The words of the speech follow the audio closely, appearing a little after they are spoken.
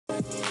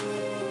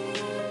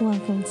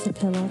Welcome to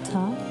Pillow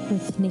Talk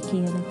with Nikki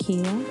and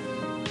Akia.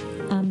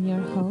 I'm your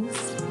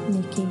host,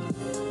 Nikki.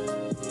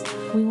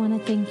 We want to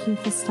thank you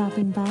for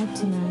stopping by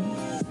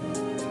tonight.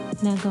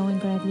 Now go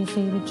and grab your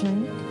favorite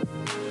drink,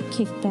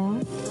 kick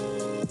back,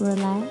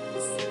 relax,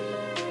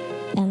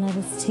 and let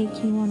us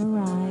take you on a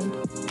ride.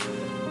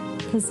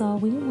 Because all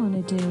we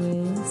want to do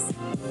is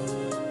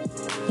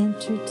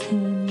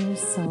entertain your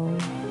soul.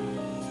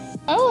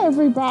 Oh,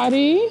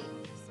 everybody.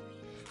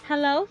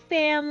 Hello,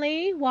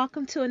 family.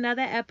 Welcome to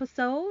another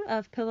episode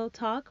of Pillow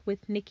Talk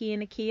with Nikki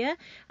and Akia.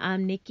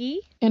 I'm Nikki.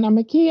 And I'm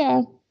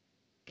Akia.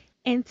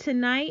 And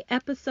tonight,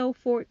 episode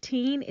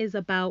 14 is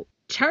about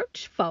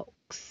church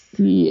folks.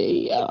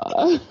 Yeah.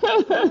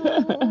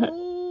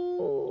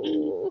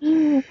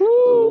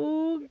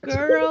 Ooh,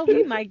 girl,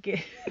 we might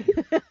get...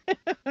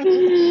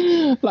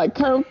 like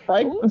Kurt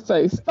Franklin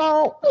say,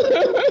 stomp.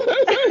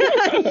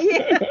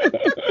 Yeah.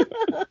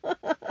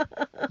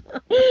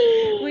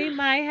 We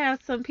might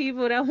have some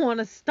people that want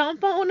to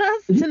stomp on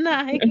us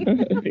tonight.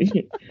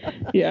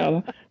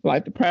 Yeah,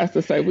 like the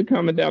pastor say, we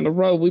coming down the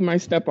road, we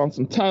might step on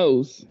some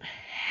toes.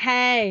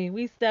 Hey,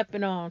 we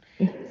stepping on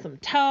some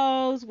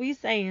toes. We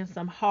saying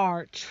some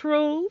hard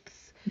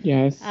truths.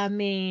 Yes. I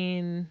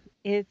mean,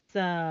 it's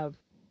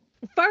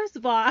first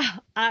of all,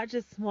 I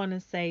just want to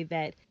say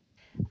that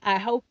I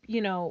hope,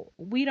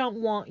 we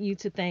don't want you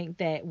to think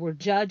that we're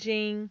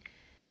judging,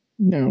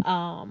 No.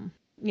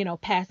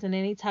 Passing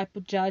any type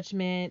of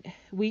judgment.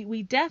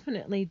 We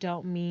definitely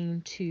don't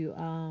mean to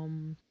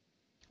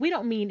we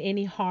don't mean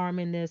any harm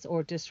in this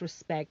or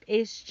disrespect.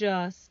 This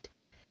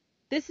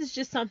is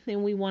just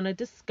something we want to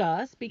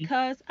discuss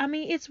because I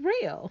mean it's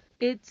real.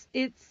 It's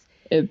real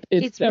and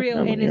it's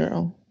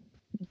real.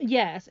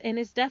 yes, and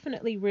it's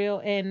definitely real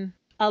in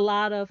a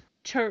lot of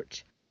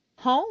church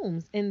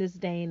homes in this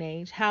day and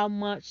age. How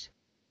much,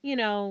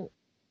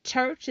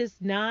 church is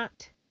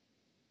not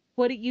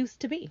what it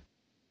used to be.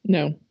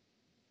 No.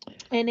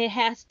 And it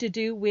has to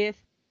do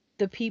with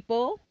the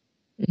people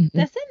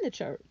that's in the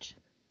church.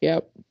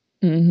 Yep.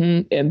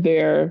 And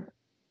their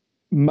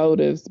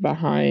motives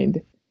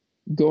behind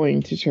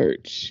going to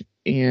church.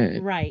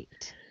 And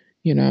right.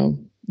 You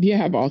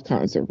have all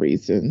kinds of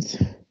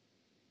reasons.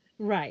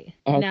 Right.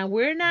 Now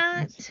we're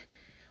not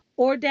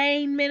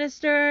ordained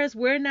ministers.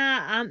 We're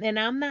not and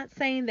I'm not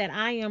saying that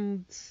I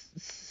am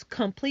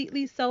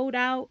completely sold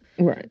out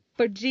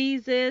for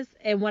Jesus,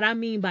 and what I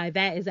mean by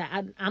that is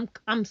that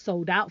I'm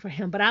sold out for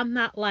him, but I'm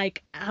not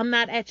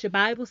at your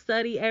Bible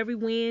study every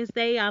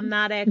Wednesday. I'm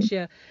not at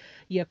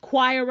your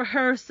choir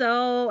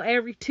rehearsal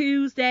every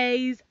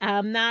Tuesdays.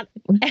 I'm not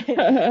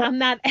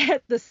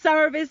at the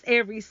service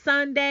every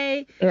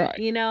Sunday. Right.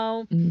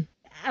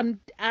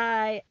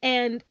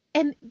 And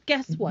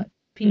guess what,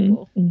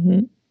 people?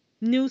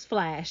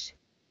 Newsflash,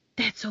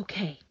 that's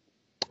okay.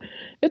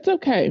 It's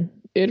okay.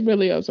 It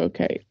really is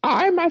okay.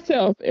 I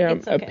myself am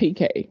a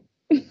PK.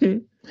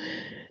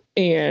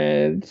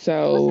 And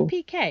so what's a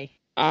PK?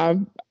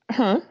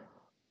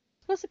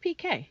 What's a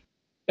PK?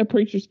 A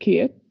preacher's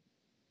kid.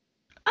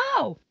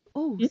 Oh,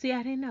 see,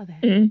 I didn't know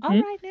that. All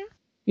right now.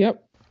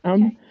 Yep.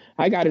 Okay.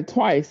 I got it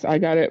twice. I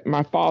got it.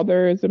 My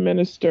father is a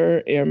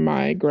minister, and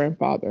my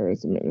grandfather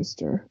is a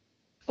minister.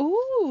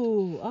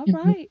 Ooh, all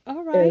right,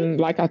 all right. And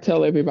like I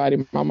tell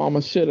everybody, my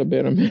mama should have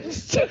been a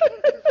minister.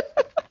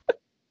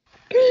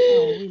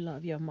 Oh, we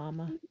love your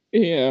mama.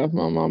 Yeah,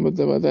 my mama,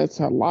 that's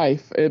her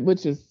life,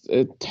 which is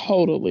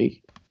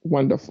totally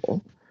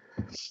wonderful.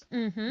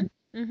 Well,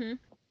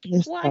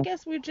 I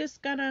guess we're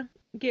just gonna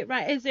get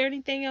right. Is there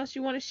anything else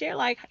you want to share?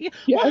 Like,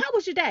 well, how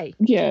was your day?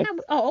 Yeah.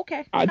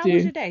 Okay. How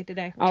was your day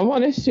today? I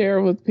want to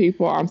share with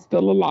people I'm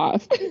still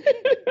alive.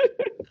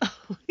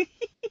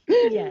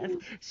 Yes,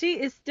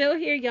 she is still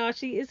here, y'all.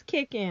 She is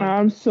kicking.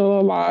 I'm still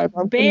alive.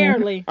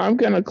 Barely. I'm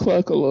gonna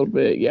cluck a little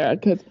bit, yeah,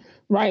 because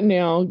right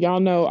now, y'all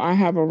know I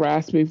have a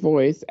raspy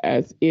voice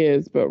as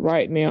is, but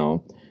right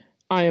now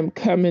I am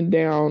coming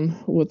down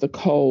with a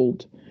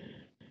cold,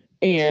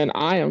 and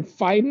I am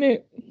fighting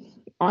it.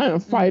 I am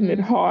fighting it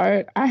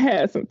hard. I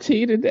had some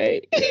tea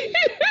today.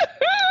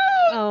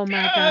 Oh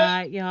my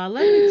God, y'all.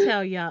 Let me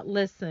tell y'all.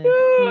 Listen.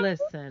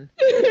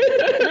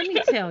 Let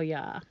me tell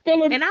y'all.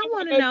 And I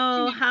want to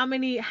know how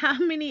many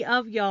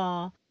of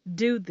y'all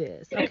do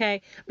this,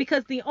 okay?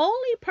 Because the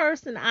only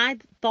person I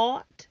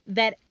thought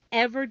that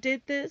ever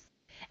did this,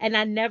 and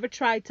I never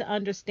tried to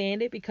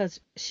understand it because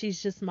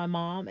she's just my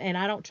mom, and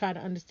I don't try to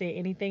understand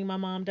anything my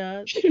mom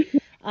does.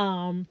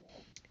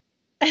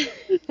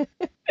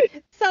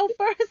 So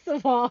first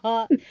of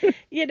all,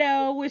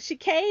 when she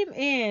came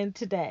in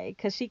today,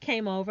 because she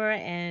came over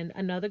and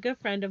another good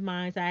friend of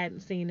mine I hadn't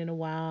seen in a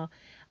while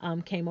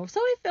came over. So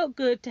it felt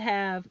good to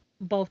have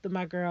both of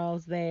my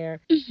girls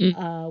there.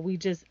 We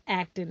just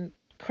acting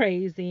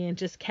crazy and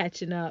just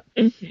catching up.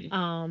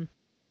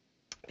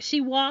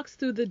 She walks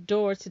through the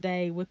door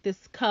today with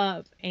this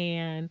cup,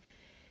 and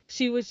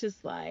she was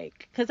just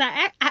like, because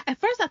I at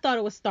first I thought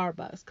it was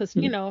Starbucks, because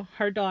you know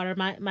her daughter,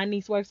 my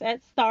niece works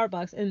at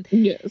Starbucks, and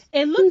Yes.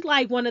 it looked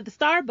like one of the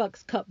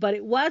Starbucks cup, but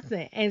it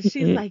wasn't. And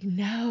she's like,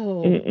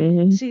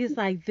 no. She's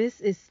like, this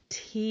is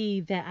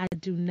tea that I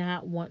do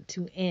not want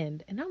to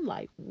end. And I'm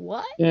like,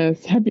 what?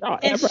 Yes. Have y'all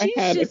And ever she's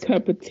had just a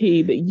cup of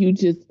tea that you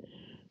just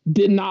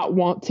did not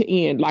want to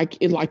end? Like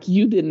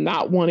you did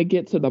not want to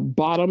get to the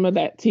bottom of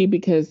that tea,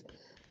 because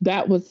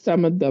that was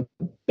some of the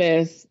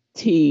best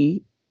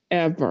tea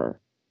ever.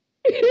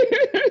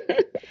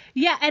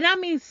 Yeah, and I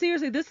mean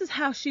seriously, this is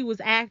how she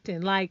was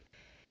acting. Like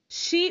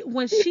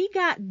when she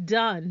got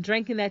done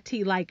drinking that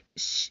tea, like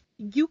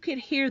you could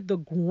hear the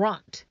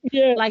grunt.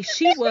 Yeah. Like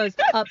she was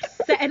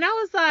upset, and I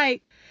was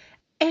like,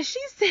 and she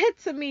said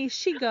to me,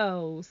 she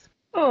goes,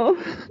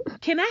 oh,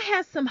 can I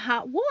have some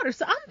hot water?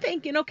 So I'm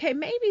thinking, okay,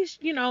 maybe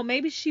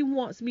maybe she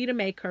wants me to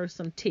make her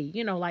some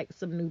tea, like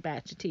some new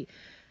batch of tea.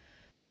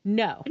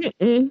 No,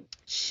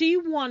 she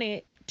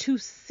wanted to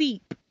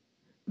seep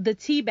the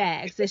tea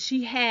bags that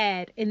she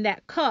had in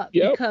that cup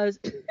because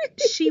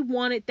she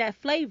wanted that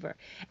flavor.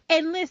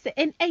 And listen,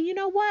 and you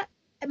know what?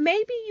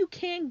 Maybe you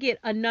can get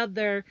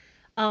another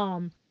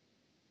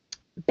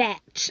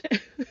batch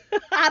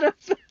out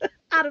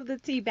of the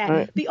tea bag.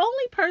 right. The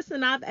only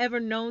person I've ever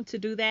known to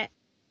do that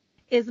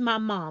is my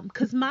mom,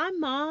 because my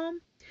mom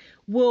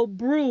will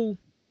brew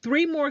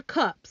 3 more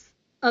cups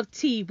of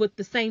tea with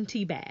the same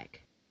tea bag.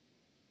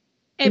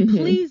 And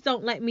please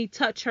don't let me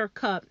touch her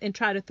cup and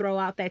try to throw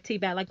out that tea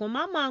bag. Like when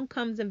my mom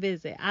comes and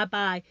visit, I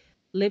buy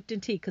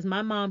Lipton tea, because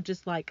my mom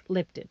just like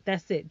Lipton.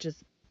 That's it.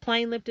 Just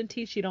plain Lipton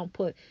tea. She don't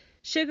put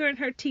sugar in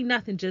her tea,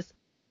 nothing, just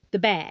the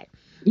bag.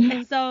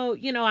 And so,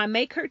 I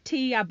make her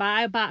tea. I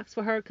buy a box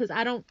for her because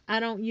I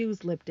don't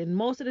use Lipton.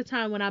 Most of the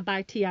time when I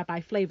buy tea, I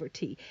buy flavored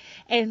tea.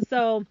 And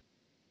so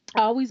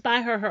I always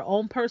buy her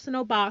own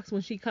personal box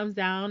when she comes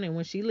down, and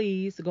when she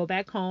leaves to go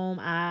back home,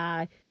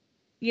 I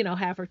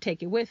have her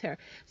take it with her.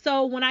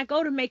 So when I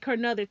go to make her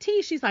another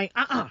tea, she's like,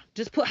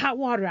 just put hot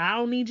water. I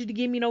don't need you to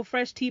give me no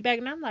fresh tea bag.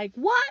 And I'm like,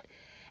 what?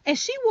 And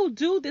she will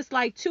do this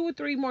like 2 or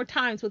 3 more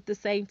times with the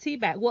same tea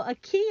bag. Well,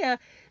 Akia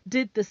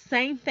did the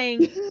same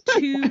thing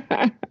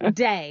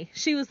today.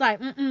 She was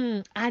like,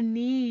 I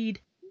need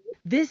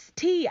this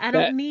tea. I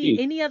don't need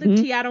any other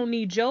tea. I don't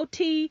need your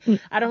tea.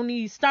 I don't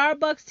need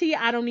Starbucks tea.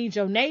 I don't need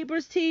your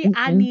neighbor's tea.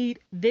 I need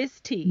this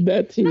tea.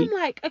 That tea. And I'm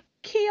like,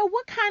 Akia,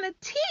 what kind of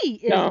tea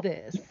is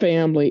this?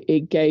 Family,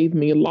 it gave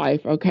me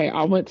life. Okay,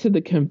 I went to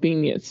the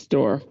convenience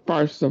store,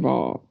 first of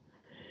all.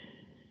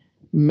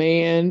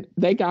 Man,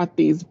 they got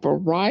these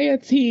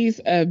varieties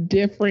of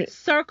different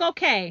Circle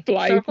K.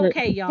 flavors. Circle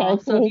K, y'all.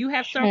 So if you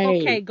have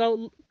Circle K,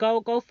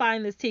 go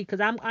find this tea, because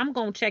I'm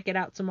gonna check it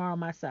out tomorrow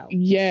myself.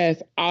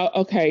 Yes.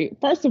 Okay.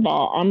 First of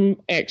all, I'm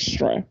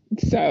extra,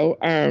 so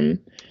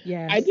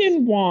yes. I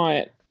didn't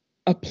want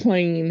a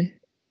plain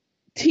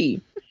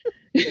tea.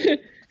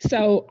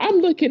 So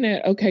I'm looking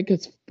at,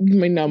 because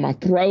my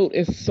throat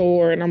is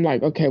sore, and I'm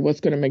like, okay,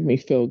 what's gonna make me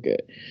feel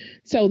good?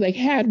 So they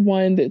had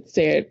one that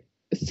said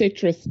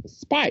citrus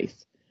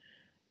spice.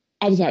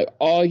 I was like,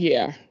 oh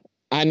yeah,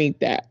 I need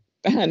that.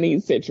 I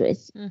need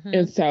citrus.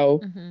 And so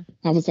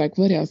I was like,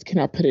 what else can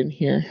I put in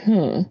here?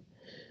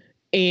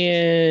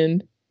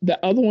 And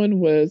the other one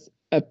was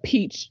a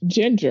peach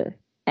ginger.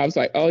 I was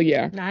like, oh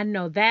yeah. I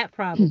know that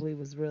probably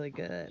was really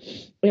good.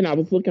 And I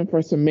was looking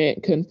for some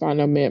mint, couldn't find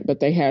no mint, but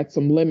they had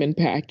some lemon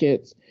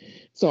packets.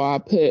 So I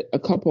put a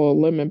couple of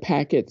lemon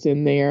packets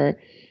in there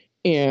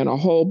and a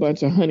whole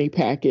bunch of honey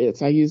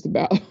packets. I used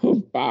about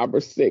 5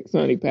 or 6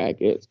 honey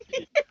packets.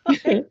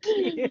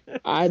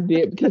 I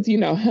did, because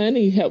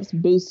honey helps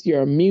boost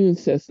your immune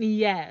system.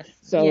 Yes.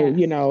 So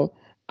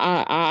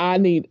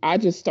I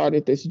just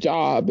started this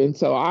job, and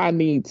so I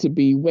need to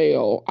be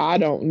well. I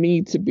don't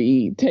need to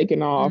be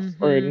taken off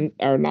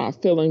or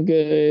not feeling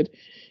good.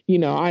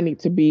 I need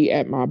to be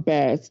at my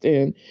best,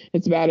 and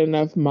it's bad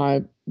enough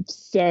my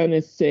son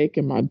is sick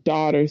and my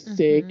daughter's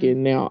sick,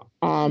 and now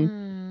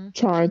I'm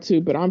trying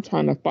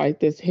to fight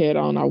this head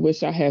on. I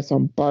wish I had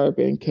some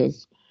bourbon,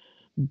 because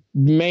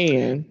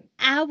man,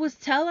 I was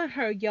telling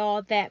her,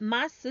 y'all, that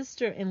my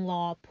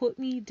sister-in-law put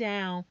me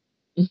down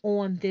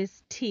on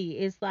this tea.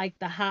 It's like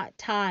the hot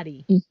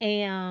toddy.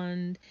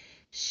 And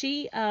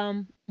she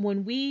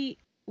when we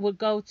would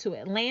go to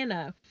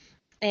Atlanta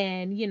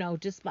and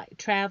just like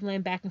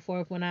traveling back and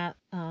forth when I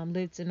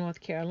lived in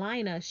North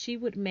Carolina,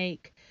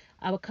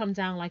 I would come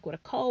down like with a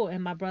cold,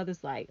 and my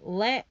brother's like,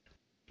 let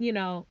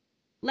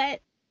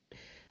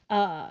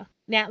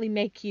Natalie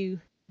make you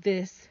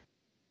this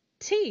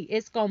tea.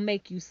 It's gonna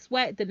make you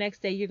sweat. The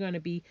next day you're gonna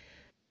be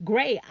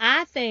great.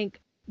 I think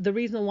the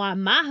reason why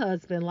my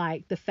husband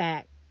liked the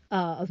fact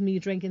of me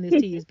drinking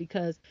this tea is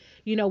because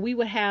we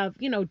would have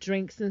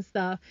drinks and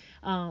stuff.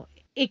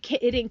 It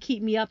didn't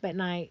keep me up at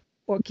night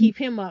or keep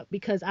him up,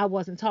 because I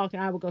wasn't talking.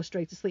 I would go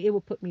straight to sleep. It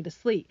would put me to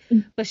sleep.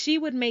 But she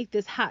would make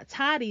this hot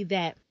toddy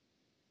that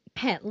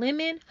had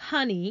lemon,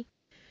 honey,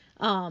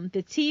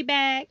 the tea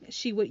bag.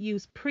 She would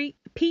use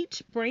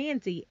peach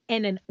brandy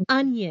and an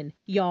onion,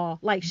 y'all.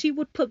 Like she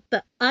would put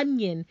the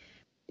onion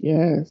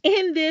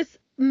in this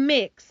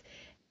mix.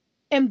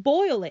 and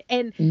boil it.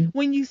 And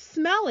when you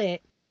smell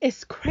it,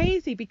 it's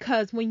crazy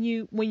because when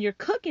you're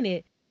cooking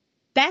it,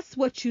 that's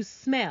what you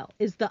smell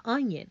is the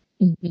onion.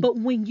 But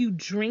when you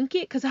drink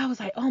it, because I was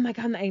like, oh my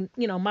God, and,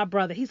 my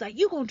brother, he's like,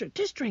 you gonna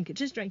drink it,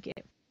 just drink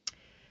it.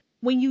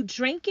 When you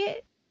drink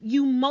it,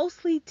 you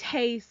mostly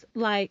taste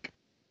like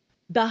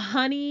the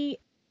honey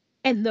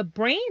and the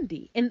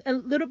brandy and a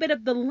little bit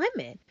of the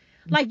lemon.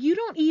 Like you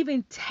don't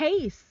even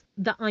taste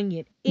the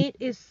onion. It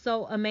is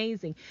so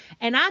amazing.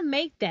 And I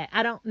make that.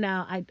 I don't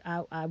now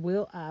I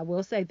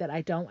will say that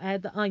I don't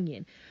add the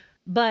onion.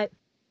 But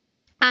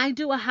I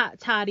do a hot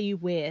toddy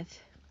with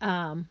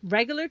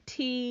regular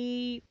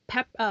tea,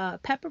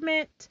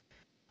 peppermint,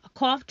 a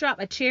cough drop,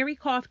 a cherry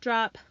cough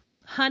drop,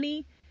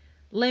 honey,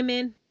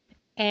 lemon,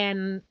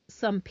 and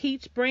some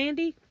peach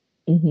brandy.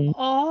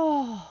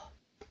 Oh,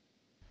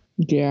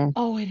 yeah.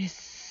 Oh, it is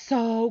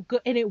so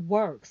good. And it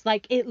works.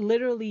 Like it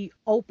literally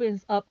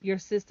opens up your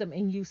system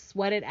and you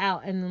sweat it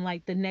out. And then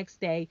like the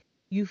next day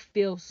you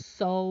feel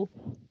so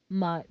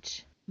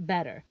much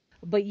better.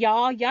 But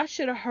y'all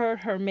should have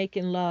heard her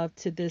making love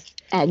to this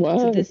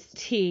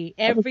tea.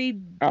 Every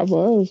I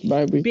was,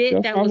 baby. bit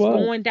Yes, that was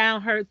going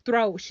down her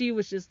throat, she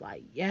was just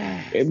like,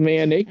 yes.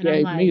 Man, it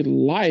gave me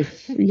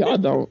life. Y'all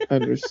don't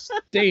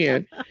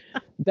understand.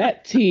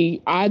 That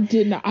tea, I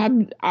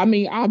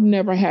mean, I've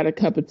never had a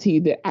cup of tea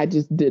that I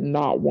just did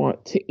not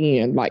want to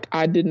end. Like,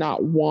 I did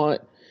not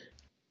want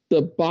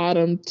the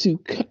bottom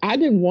I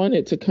didn't want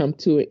it to come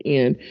to an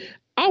end.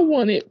 I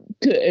wanted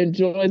to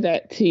enjoy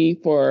that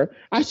tea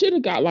I should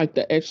have got like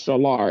the extra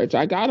large.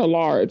 I got a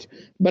large,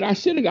 but I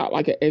should have got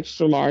like an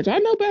extra large. I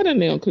know better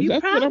now.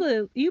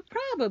 You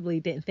probably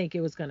didn't think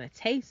it was going to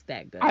taste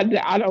that good.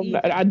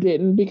 I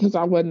didn't because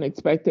I wasn't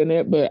expecting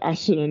it, but I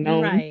should have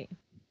known. Right.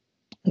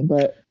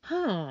 But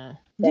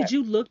did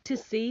you look to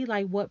see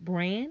like what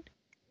brand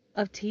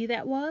of tea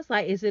that was?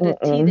 Like, is it a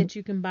tea that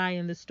you can buy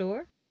in the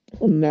store?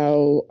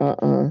 No,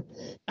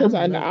 because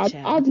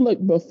I've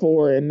looked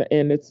before and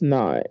it's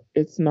not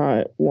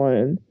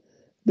one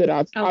that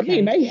I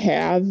mean, they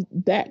have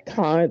that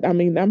kind. I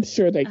mean, I'm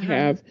sure they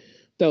have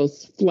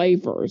those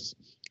flavors,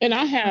 and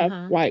I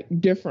have like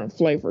different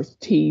flavors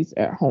teas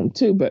at home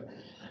too, but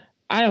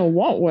I don't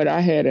want what I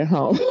had at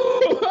home.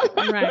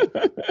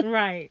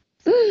 Right.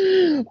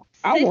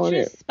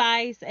 Citrus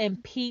spice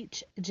and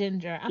peach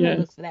ginger. I'm gonna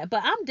look for that.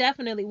 But I'm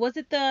definitely was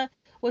it the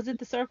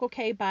Circle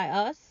K by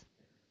us?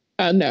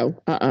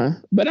 No,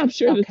 but I'm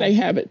sure that they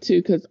have it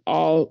too, because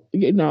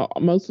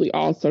mostly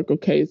all Circle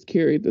K's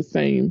carry the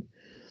same,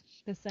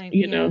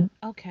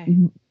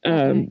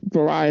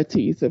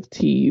 varieties of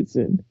teas,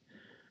 and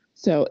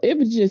so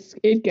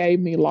it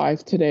gave me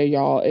life today,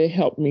 y'all. It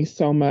helped me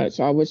so much.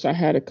 I wish I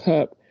had a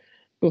cup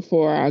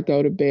before I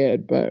go to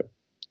bed, but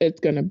it's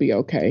gonna be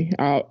okay.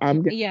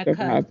 I'm gonna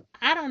survive.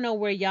 I don't know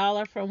where y'all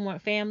are from,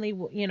 what family,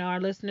 our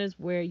listeners,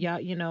 where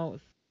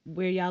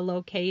y'all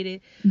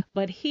located,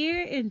 but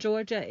here in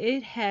Georgia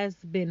it has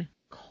been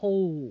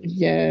cold.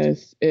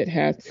 Yes, it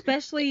has,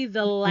 especially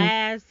the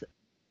last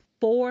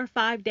 4 or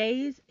 5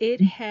 days. It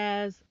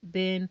has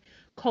been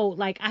cold.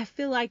 Like I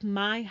feel like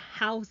my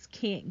house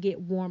can't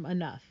get warm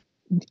enough.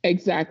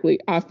 Exactly,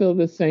 I feel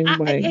the same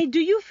way. Do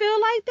you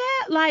feel like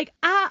that? Like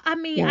I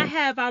mean, I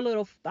have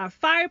our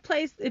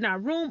fireplace in our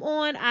room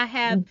on, I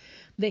have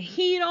the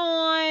heat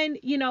on,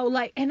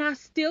 like, and I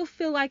still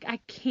feel like I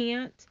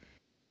can't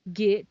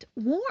get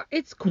warm.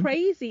 It's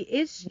crazy.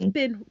 It's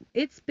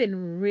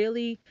been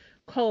really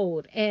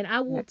cold, and I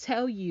will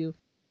tell you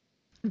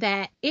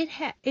that it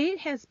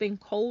has been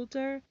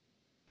colder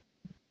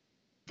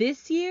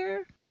this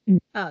year.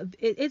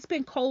 It's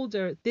been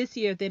colder this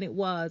year than it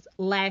was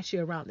last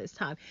year around this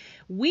time.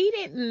 We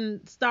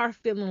didn't start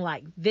feeling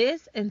like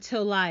this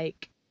until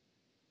like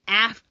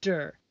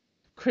after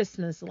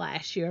Christmas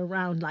last year,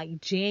 around like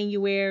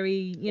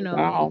January,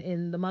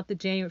 in the month of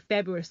January,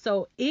 February.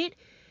 So it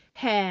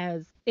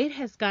has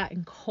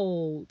gotten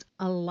cold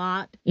a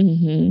lot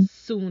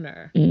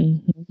sooner.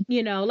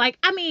 Like,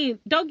 I mean,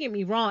 don't get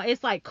me wrong,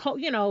 it's like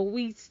cold,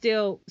 we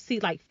still see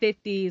like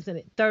 50s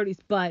and 30s,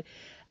 but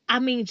I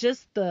mean,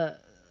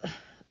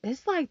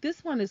 it's like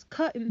this one is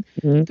cutting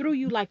through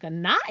you like a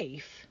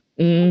knife.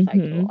 It's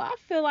like, I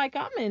feel like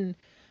I'm in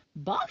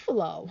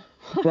Buffalo.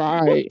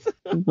 Right,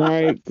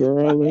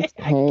 girl. It's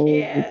cold.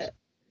 It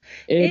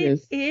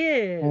is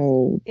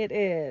cold. It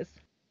is.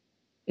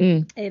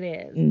 It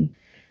is.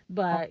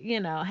 But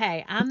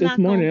hey, I'm this not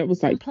morning gonna it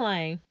was like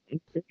complain.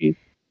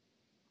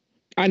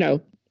 I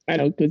know,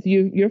 because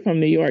you're from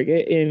New York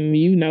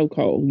and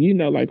cold.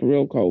 Like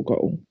real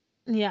cold.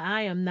 Yeah,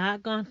 I am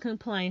not gonna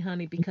complain,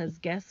 honey, because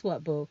guess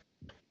what, boo?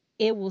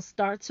 It will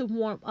start to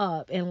warm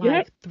up in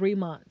like 3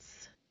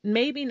 months.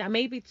 Maybe not.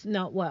 Maybe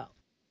no. Well,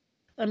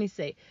 let me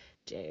see.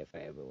 January,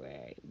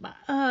 February.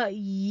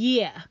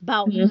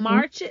 About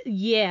March.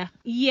 Yeah.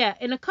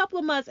 In a couple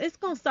of months, it's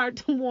gonna start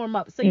to warm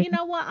up. So you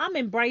know what? I'm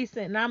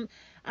embracing. And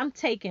I'm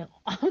taking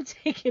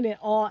it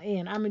all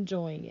in. I'm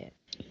enjoying it.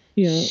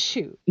 Yeah.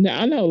 Shoot. Now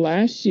I know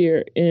last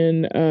year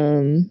in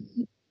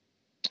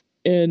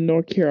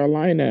North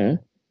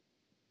Carolina,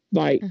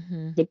 like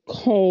the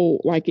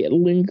cold, like it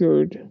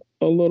lingered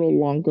a little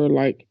longer,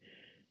 like,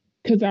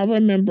 because I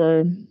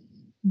remember,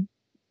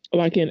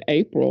 like in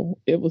April,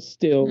 Mm-hmm. it was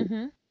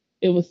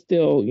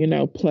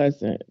still,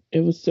 pleasant. It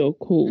was still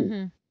cool.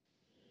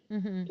 Mm-hmm.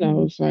 Mm-hmm. And I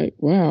was like,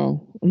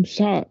 wow, I'm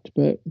shocked,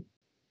 but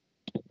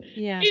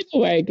Yeah. either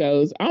way it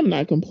goes, I'm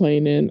not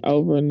complaining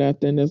over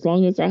nothing as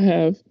long as I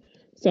have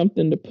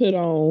something to put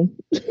on,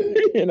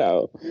 you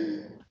know.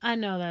 I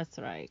know that's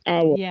right.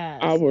 I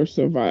Yes. will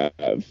survive.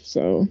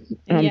 So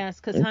I'm. Yes,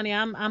 because honey,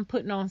 I'm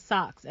putting on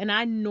socks, and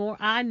I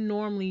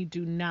normally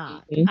do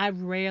not. I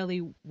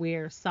rarely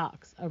wear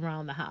socks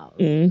around the house,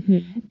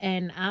 Mm-hmm.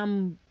 and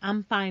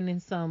I'm finding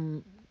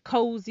some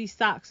cozy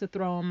socks to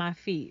throw on my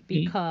feet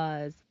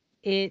because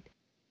it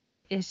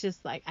it's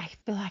just like I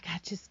feel like I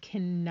just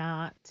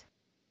cannot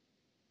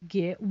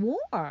get warm,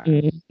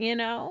 Mm-hmm. you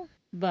know?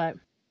 But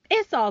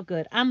it's all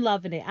good. I'm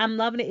loving it. I'm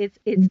loving it.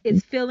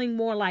 It's feeling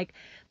more like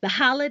the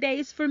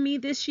holidays for me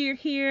this year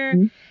here.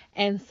 Mm-hmm.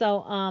 And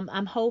so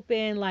I'm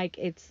hoping like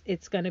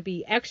it's gonna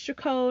be extra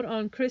cold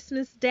on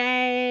Christmas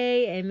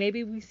Day and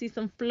maybe we see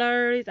some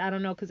flurries. I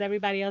don't know because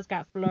everybody else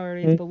got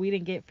flurries, but we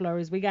didn't get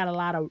flurries. We got a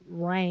lot of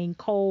rain,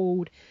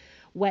 cold,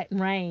 wet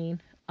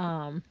rain.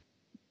 Um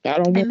I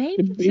don't and want it maybe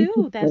to be too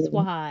too, that's cold.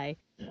 why.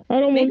 I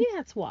don't Maybe want.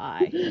 that's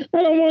why.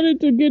 I don't want it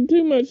to get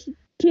too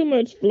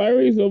much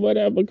flurries or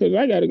whatever because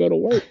I got to go to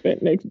work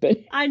that next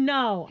day. I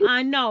know,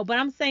 but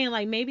I'm saying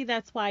like maybe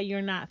that's why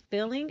you're not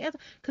feeling it,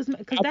 because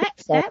I think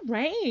so. that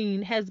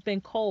rain has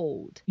been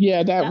cold.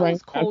 Yeah, that That rain.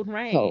 was cold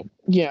rain. Oh,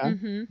 yeah,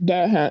 Mhm.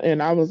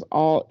 and I was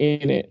all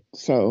in it.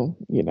 So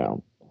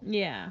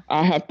Yeah.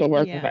 I have to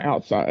work on the Yeah.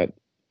 outside.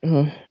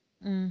 Ugh,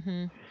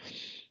 Mhm.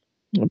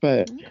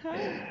 but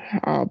Okay.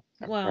 I'll.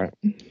 Well, Right.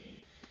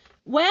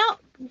 well,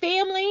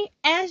 family,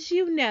 as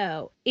you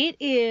know, it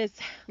is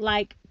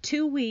like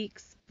 2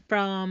 weeks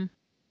from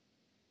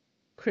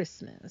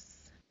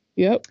Christmas,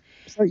 Yep.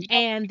 So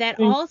and that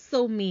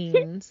also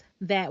means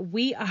that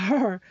we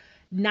are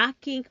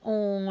knocking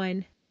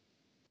on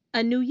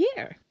a new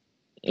year.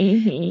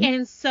 mm-hmm.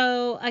 And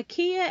so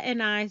Akia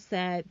and I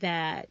said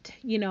that,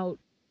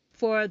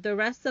 for the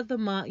rest of the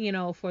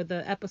month, for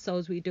the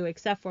episodes we do,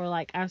 except for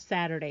like our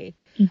Saturday,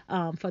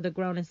 for the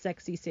Grown and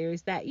Sexy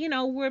series, that,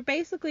 we're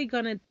basically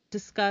going to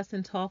discuss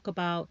and talk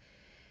about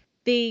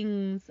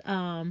things,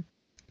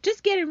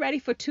 just getting ready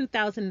for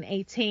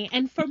 2018.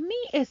 And for me,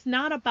 it's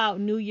not about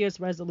New Year's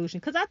resolution,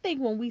 because I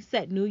think when we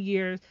set New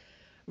Year's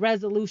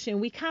resolution,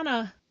 we kind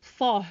of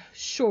fall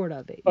short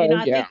of it. Oh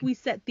I yeah. think we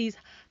set these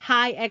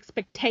high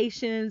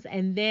expectations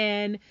and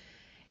then,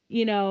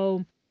 you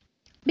know,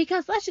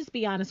 because let's just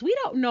be honest, we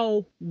don't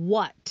know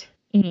what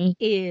Mm-hmm.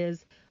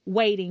 is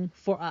waiting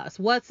for us,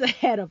 what's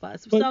ahead of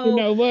us. But you So,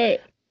 know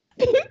what?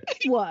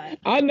 what?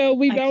 I know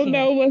we I don't can't.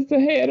 know what's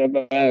ahead of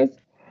us,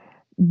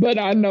 but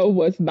I know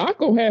what's not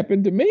gonna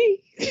happen to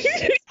me.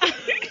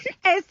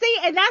 And see,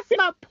 and that's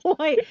my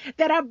point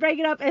that I'm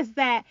bringing up is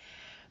that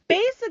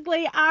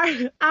basically our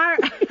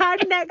our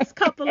next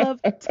couple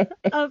of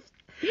of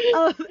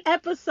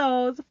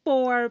episodes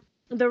for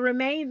the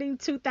remaining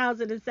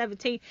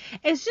 2017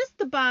 is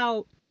just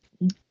about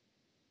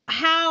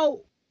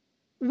how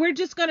we're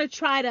just going to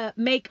try to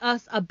make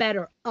us a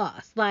better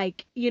us.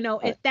 Like,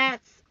 if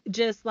that's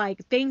just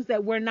like things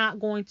that we're not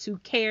going to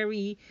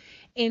carry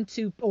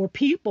into, or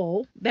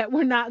people that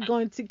we're not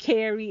going to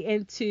carry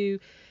into,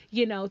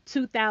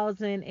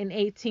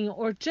 2018,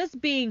 or just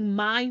being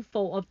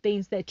mindful of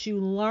things that you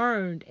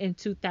learned in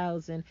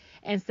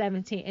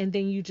 2017 and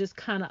then you just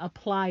kind of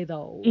apply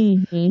those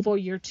Mm-hmm. for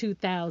your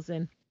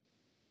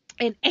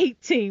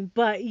 2018.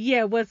 But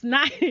yeah, what's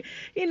not,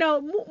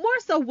 more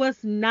so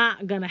what's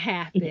not gonna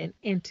happen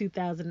in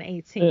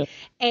 2018. Yeah.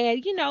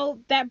 And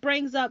that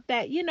brings up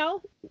that,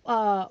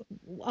 uh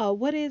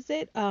what is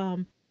it,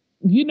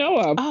 You know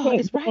I'm oh,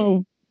 it's right.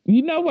 going.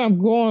 You know where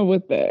I'm going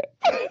with that.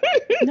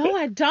 No,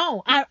 I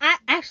don't. I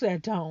actually I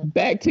don't.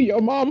 Back to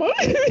your mama.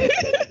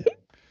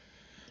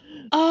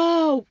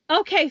 Oh,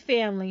 okay,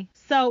 family.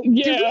 So did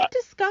we Yeah.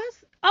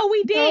 discuss? Oh,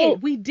 we No.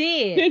 did. We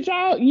did. Did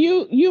y'all?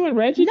 You and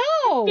Reggie?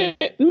 No.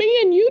 Me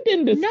and you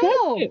didn't discuss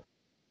No. it.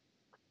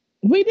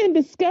 We didn't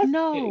discuss it.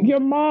 No. Your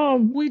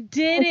mom We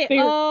did was it.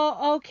 there.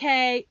 Oh,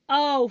 okay.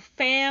 Oh,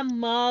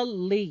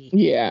 family.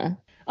 Yeah.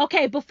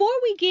 Okay, before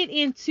we get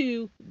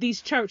into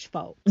these church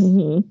folks.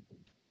 Mm-hmm.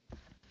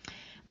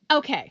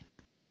 Okay.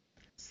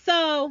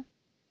 So,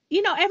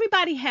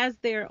 everybody has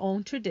their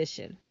own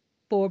tradition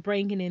for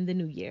bringing in the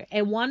new year.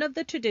 And one of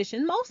the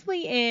traditions,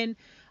 mostly in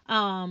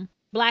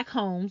black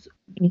homes,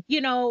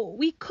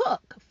 we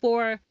cook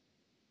for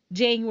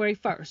January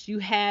 1st. You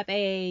have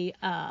a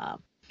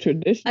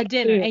Traditional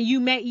dinner,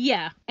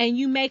 meal. and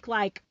you make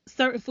like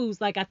certain foods,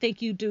 like I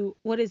think you do,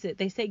 what is it,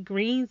 they say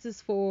greens is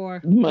it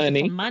for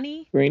Money.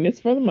 money? Green is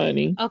for the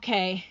money.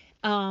 Okay.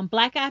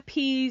 Black eyed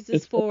peas is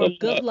It's for for the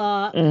good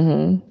luck.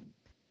 luck.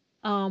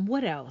 Uh-huh.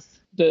 What else?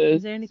 The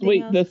Is there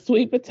anything else? the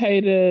sweet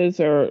potatoes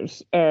or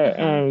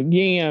Uh-huh.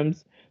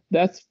 yams.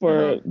 That's Uh-huh.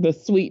 for the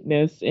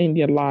sweetness in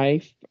your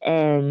life.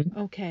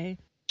 Okay.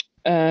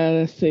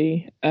 Let's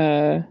see.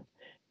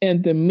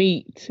 And the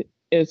meat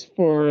is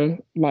for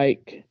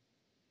like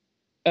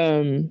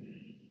um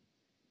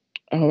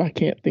Oh, I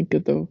can't think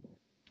of the.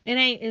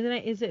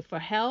 Is it for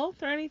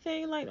health or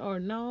anything like, or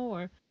no,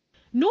 or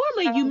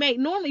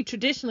normally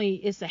traditionally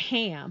it's a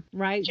ham,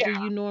 right? Yeah.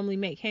 Do you normally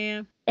make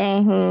ham?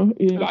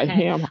 It's like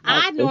Okay. ham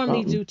I hocks or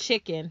normally something.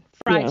 do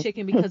fried Yeah.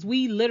 chicken, because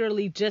we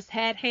literally just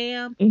had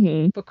ham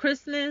for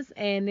Christmas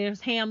and there's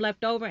ham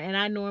left over, and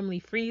I normally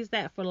freeze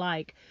that for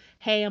like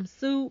ham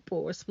soup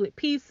or split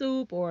pea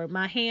soup or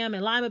my ham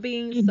and lima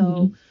beans.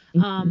 So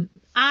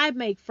I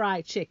make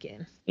fried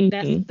chicken.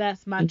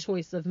 That's my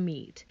choice of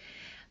meat.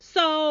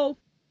 So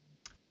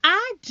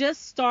I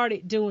just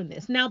started doing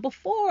this. Now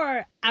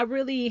before,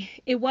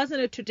 it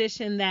wasn't a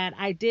tradition that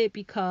I did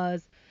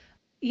because,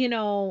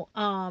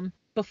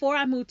 before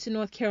I moved to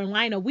North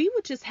Carolina, we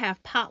would just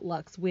have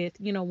potlucks with,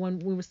 when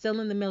we were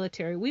still in the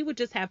military, we would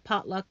just have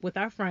potluck with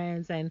our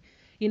friends, and,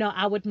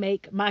 I would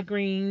make my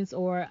greens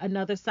or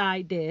another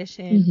side dish,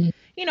 and,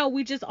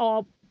 we just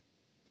all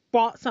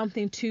brought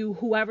something to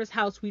whoever's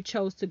house we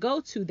chose to go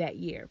to that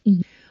year.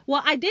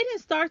 Well, I didn't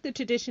start the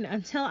tradition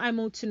until I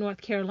moved to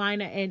North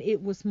Carolina, and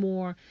it was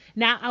more,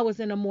 now I was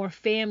in a more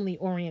family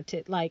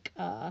oriented, like,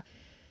 uh,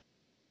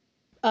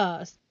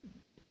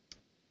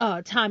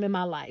 time in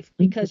my life,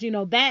 because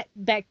that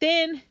back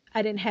then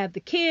I didn't have the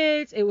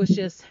kids. It was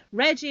just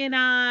Reggie and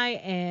I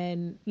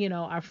and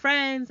our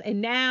friends. And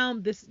now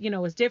this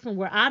is different.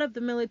 We're out of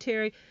the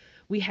military.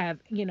 We have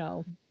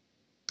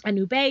a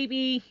new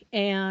baby,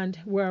 and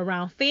we're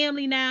around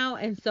family now.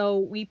 And so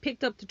we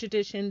picked up the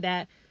tradition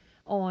that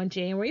on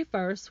January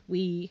 1st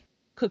we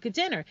cook a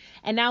dinner.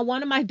 And now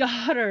one of my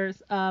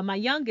daughters, my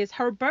youngest,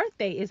 her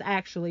birthday is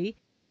actually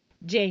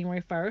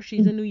January 1st.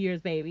 She's a New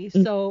Year's baby.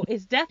 So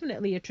it's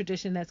definitely a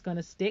tradition that's going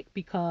to stick,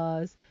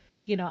 because,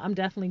 I'm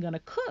definitely going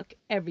to cook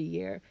every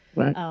year,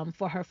 Right.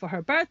 for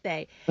her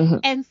birthday.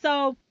 And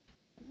so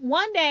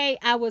one day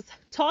I was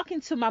talking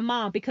to my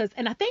mom,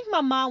 and I think my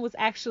mom was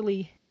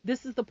actually,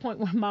 this is the point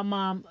where my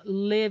mom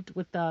lived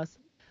with us,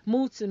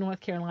 moved to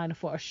North Carolina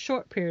for a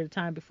short period of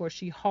time before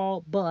she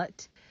hauled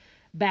butt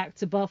back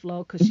to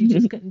Buffalo, because she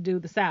just couldn't do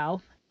the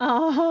South.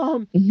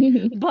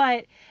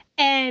 But,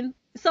 and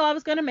so I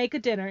was going to make a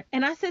dinner,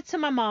 and I said to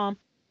my mom,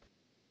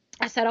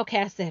 I said, okay,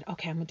 I'm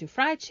going to do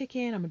fried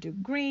chicken. I'm going to do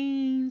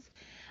greens.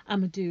 I'm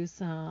going to do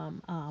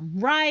some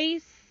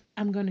rice.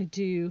 I'm going to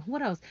do,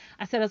 what else?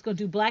 I said I was going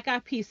to do black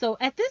eyed peas. So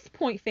at this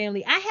point,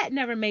 family, I had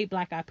never made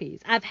black eyed peas.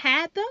 I've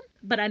had them,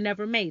 but I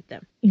never made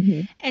them.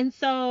 And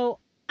so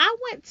I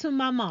went to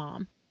my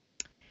mom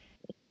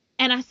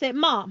and I said,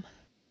 Mom,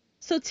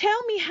 so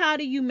tell me, how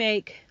do you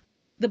make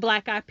the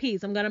black eyed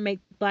peas? I'm going to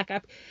make black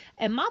eyed peas.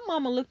 And my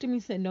mama looked at me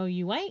and said, no,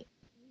 you ain't.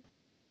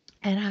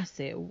 And I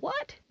said,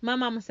 what? My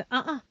mama said,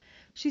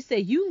 She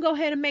said, you can go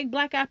ahead and make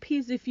black eyed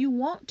peas if you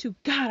want to.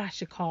 God, I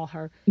should call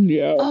her.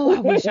 Yeah. Oh,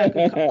 I wish I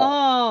could call.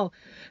 Oh,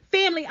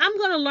 family, I'm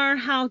going to learn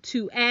how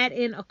to add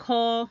in a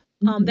call.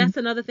 That's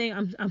another thing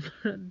I'm going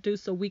to do,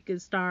 so we can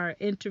start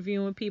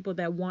interviewing people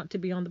that want to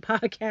be on the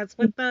podcast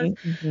with us.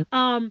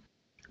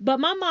 But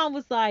my mom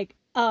was like,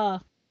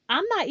 I'm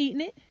not eating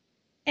it.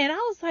 And I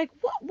was like,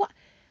 what?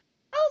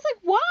 I was like,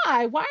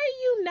 why? Why are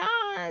you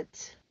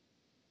not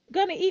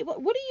gonna eat? What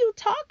are you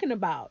talking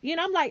about?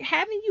 I'm like,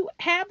 haven't you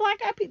had black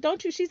eyed peas?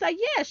 Don't you? She's like,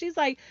 yeah. She's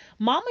like,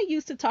 Mama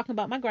used to, talking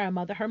about my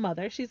grandmother, her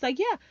mother. She's like,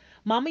 yeah,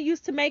 Mama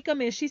used to make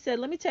them. And she said,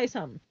 let me tell you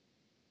something.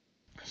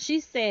 She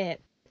said,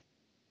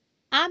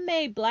 I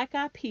made black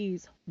eyed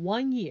peas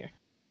one year.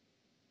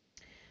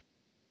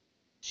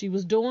 She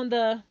was doing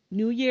the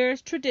New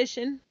Year's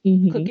tradition,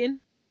 cooking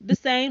the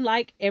same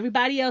like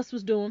everybody else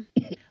was doing.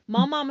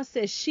 My mama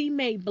said she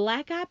made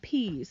black eyed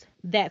peas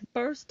that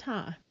first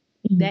time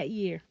that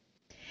year.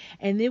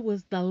 And it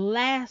was the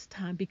last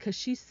time, because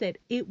she said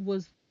it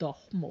was the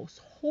most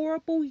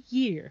horrible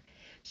year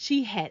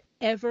she had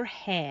ever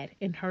had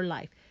in her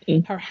life.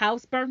 Her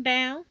house burned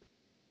down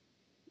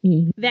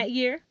that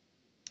year.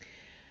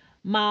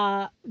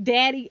 My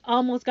daddy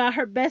almost got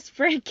her best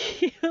friend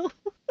killed.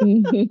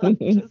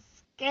 Just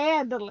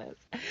scandalous.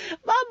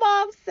 My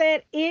mom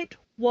said it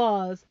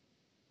was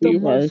the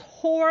most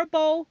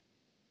horrible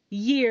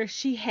year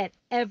she had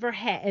ever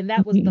had, and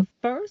that was the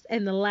first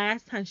and the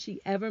last time she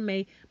ever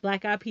made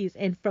black eyed peas.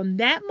 And from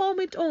that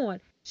moment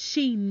on,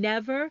 she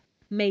never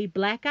made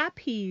black eyed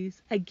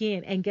peas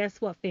again. And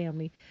guess what,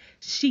 family?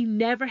 She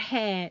never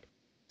had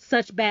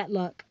such bad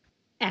luck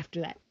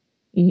after that.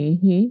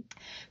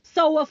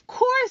 So of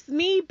course,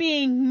 me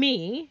being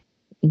me,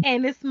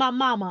 and it's my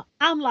mama,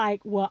 I'm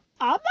like, well,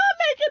 I'm not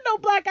making no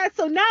black eyed.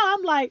 So now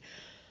I'm like,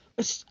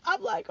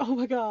 oh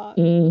my God.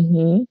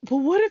 But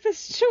what if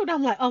it's true? And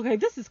I'm like, okay,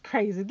 this is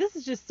crazy. This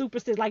is just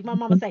superstitious. Like my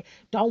mama say,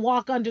 don't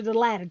walk under the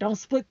ladder. Don't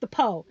split the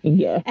pole.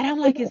 Yeah. And I'm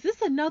like, is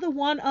this another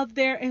one up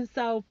there? And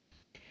so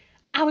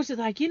I was just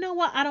like, you know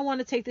what? I don't want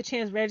to take the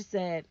chance. Reggie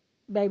said,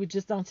 baby,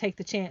 just don't take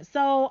the chance.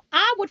 So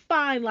I would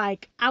find,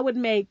 like, I would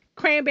make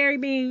cranberry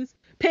beans,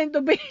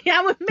 pinto beans.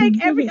 I would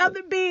make every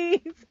other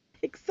beans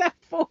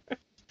except for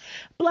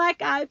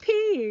black eyed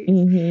peas.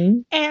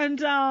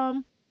 And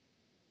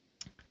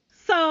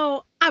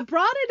So I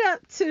brought it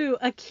up to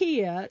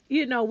Akia.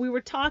 You know, we were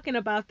talking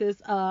about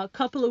this a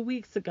couple of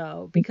weeks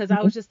ago because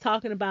I was just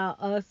talking about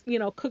us, you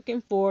know,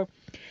 cooking for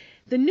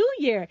the new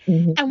year.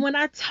 Mm-hmm. And when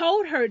I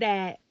told her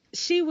that,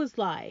 she was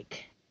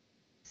like,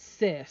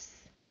 sis,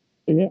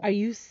 are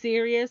you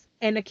serious?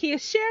 And Akia,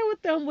 share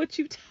with them what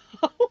you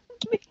told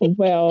me.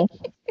 Well,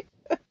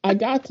 I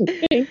got to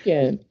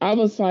thinking, I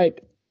was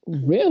like,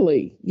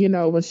 really? You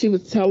know, when she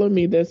was telling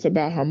me this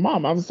about her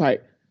mom, I was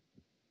like,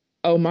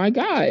 oh my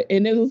God.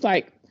 And it was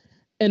like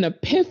an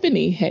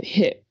epiphany had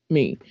hit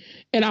me.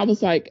 And I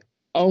was like,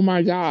 oh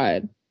my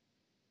God.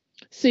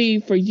 See,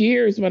 for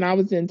years when I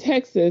was in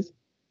Texas,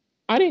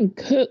 I didn't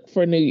cook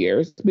for New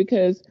Year's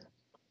because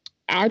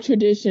our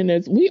tradition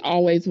is we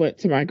always went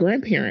to my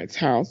grandparents'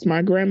 house.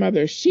 My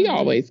grandmother, she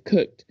always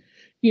cooked,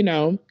 you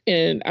know,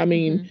 and I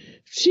mean,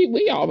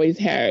 we always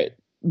had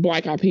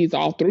black eyed peas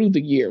all through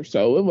the year.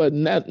 So it was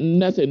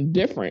nothing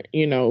different,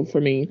 you know, for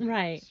me.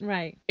 Right,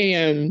 right.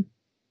 And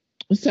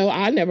so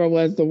I never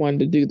was the one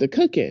to do the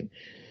cooking.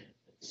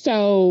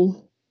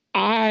 So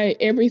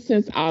ever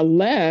since I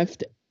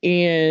left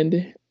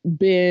and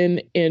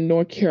been in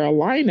North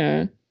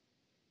Carolina,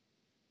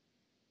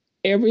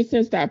 ever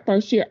since that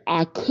first year,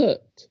 I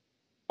cooked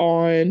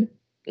on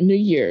New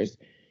Year's.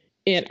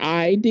 And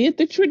I did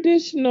the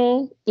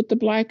traditional with the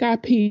black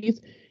eyed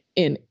peas.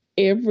 And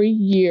every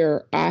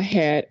year I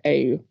had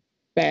a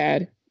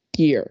bad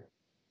year.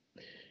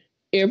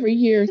 Every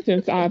year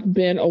since I've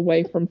been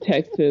away from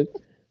Texas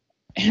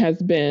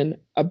has been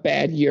a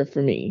bad year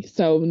for me.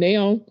 So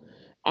now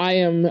I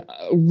am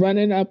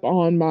running up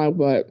on my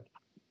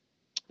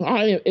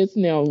it's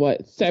now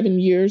 7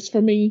 years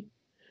for me.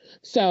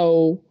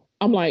 So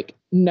I'm like,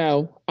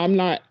 no, I'm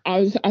not.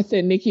 I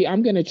said, Nikki,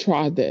 I'm going to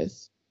try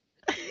this.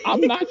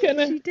 I'm not going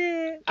to. She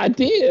did. I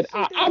did.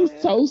 I'm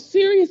so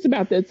serious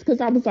about this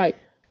because I was like,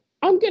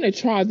 I'm going to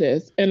try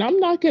this and I'm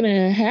not going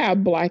to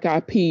have black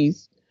eyed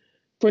peas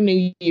for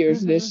New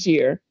Year's this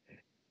year.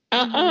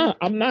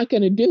 I'm not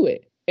going to do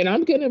it. And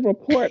I'm going to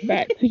report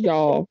back to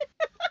y'all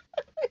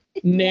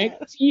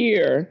next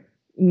year.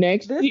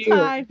 Next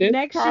year.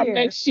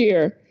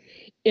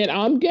 And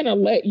I'm going to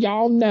let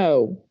y'all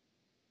know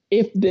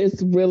if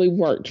this really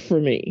worked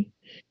for me.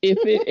 If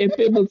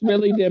it was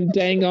really them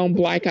dang on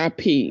black eyed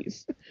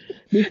peas.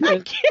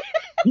 Because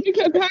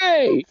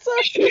hey,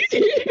 sorry. I'm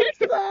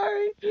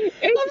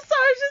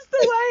sorry, just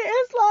the way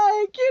it's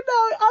like, you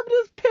know, I'm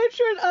just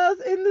picturing us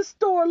in the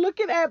store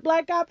looking at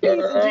black eyed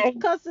peas and just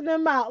cussing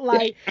them out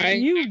like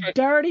you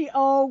dirty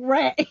old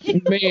rat.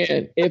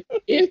 Man,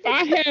 if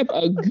I have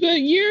a good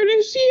year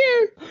this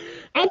year,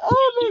 I'm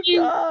telling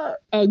you,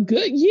 a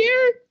good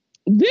year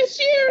this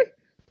year.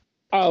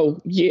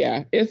 Oh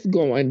yeah, it's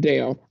going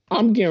down.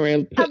 I'm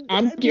guaranteed.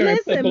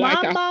 Listen,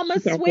 my mama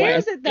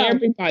swears it though.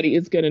 Everybody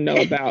is going to know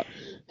about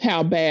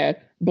how bad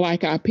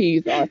black eyed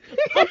peas are.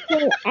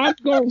 I'm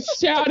going to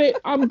shout it.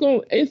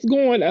 It's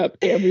going up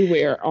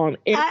everywhere on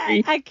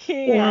every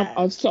form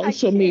of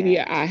social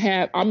media I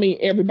have. I mean,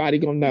 everybody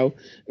going to know.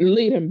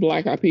 Leave them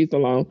black eyed peas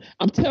alone.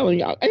 I'm telling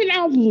y'all. And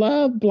I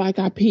love black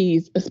eyed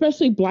peas,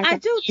 especially black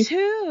eyed peas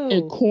too.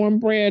 And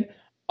cornbread.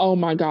 Oh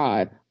my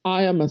God.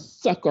 I am a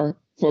sucker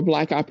for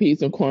black eyed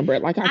peas and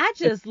cornbread. Like I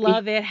just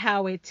love it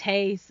how it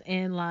tastes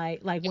and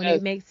like when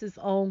it makes its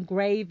own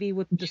gravy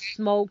with the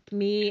smoked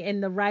meat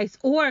and the rice,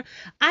 or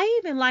I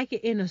even like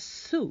it in a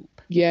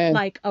soup. Yeah.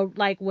 Like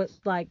with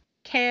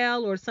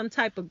kale or some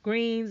type of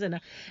greens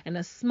and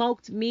a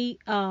smoked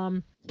meat.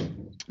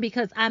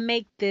 Because I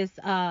make this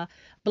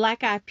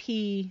black eyed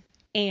pea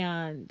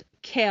and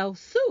kale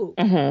soup,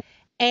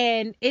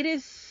 and it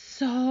is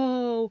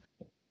so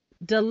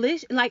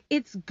delicious. Like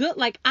it's good.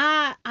 Like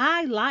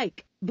I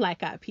like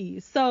black eyed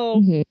peas,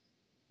 so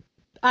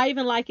I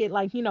even like it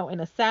like, you know, in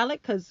a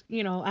salad because,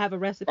 you know, I have a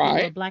recipe for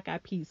a black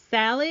eyed peas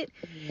salad,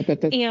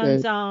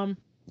 and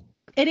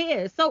it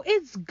is, so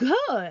it's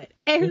good.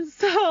 And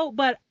so,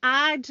 but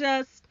I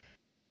just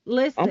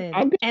listen.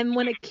 And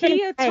when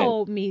Akia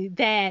told me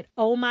that,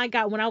 oh my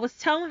God, when I was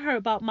telling her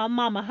about my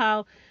mama,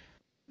 how,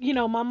 you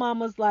know, my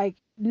mama's like,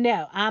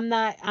 no, I'm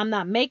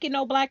not making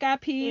no black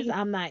eyed peas.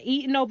 I'm not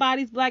eating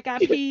nobody's black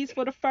eyed peas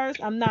for the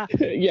first. I'm not.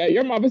 Yeah,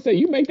 your mama said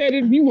you make that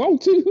if you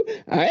want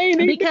to. I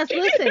ain't eating. Because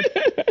listen,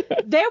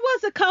 there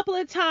was a couple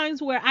of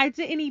times where I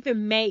didn't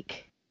even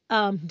make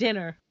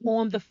dinner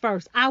on the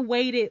first. I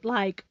waited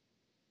like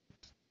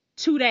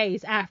 2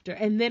 days after,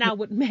 and then I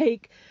would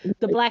make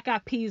the black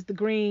eyed peas, the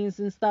greens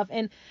and stuff.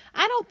 And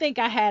I don't think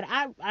I had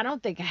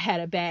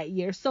a bad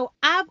year. So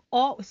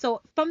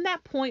so from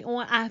that point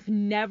on, I've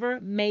never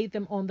made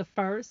them on the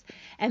first.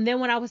 And then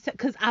when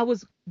because I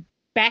was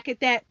back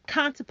at that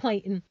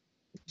contemplating,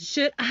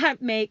 should I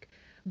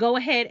go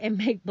ahead and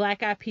make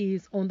black eyed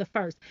peas on the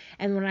first?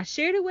 And when I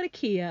shared it with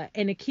Akia,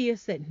 and Akia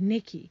said,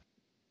 Nikki,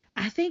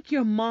 I think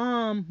your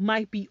mom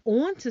might be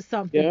on to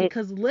something,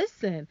 because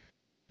listen,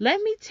 let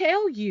me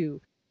tell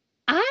you,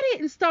 I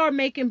didn't start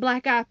making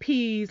black eyed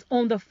peas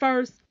on the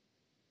first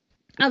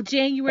of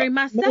January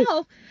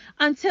myself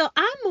until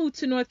I moved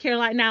to North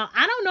Carolina. Now,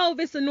 I don't know if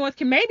it's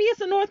maybe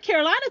it's a North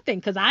Carolina thing,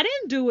 because I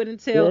didn't do it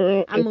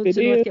until I moved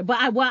to North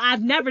Carolina. But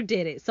I've never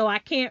did it, so I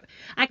can't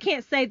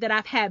say that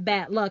I've had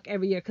bad luck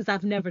every year, because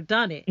I've never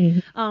done it.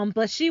 Mm-hmm.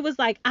 But she was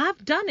like,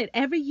 I've done it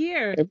every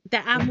year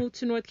that I moved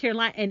to North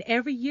Carolina, and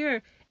every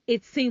year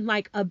it seemed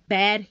like a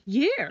bad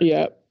year.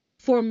 Yep.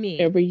 For me.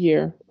 Every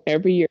year.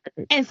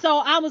 And so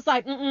I was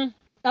like,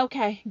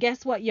 okay,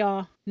 guess what,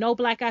 y'all? No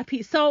Black Eyed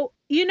Peas. So,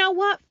 you know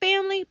what,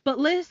 family? But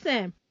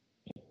listen,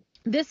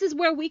 this is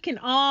where we can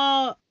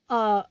all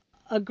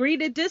agree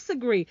to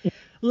disagree.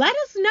 Let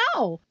us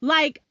know.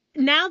 Like,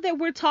 now that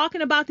we're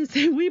talking about this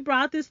and we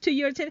brought this to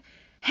your attention,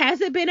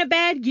 has it been a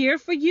bad year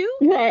for you?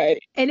 Right.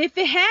 And if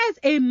it has,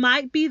 it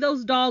might be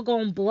those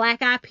doggone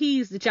Black Eyed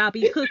Peas that y'all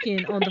be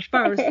cooking on the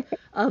first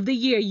of the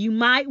year. You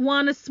might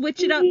want to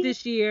switch it up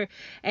this year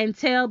and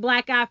tell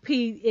Black Eyed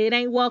Peas it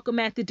ain't welcome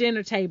at the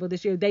dinner table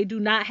this year. They do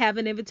not have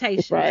an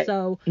invitation. Right.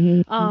 So,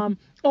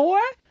 or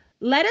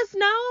let us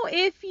know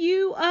if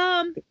you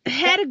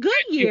had a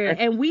good year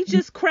and we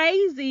just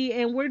crazy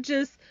and we're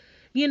just,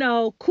 you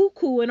know,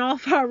 cuckoo and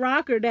off our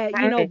rocker, that,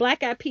 you know,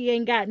 Black Eyed Peas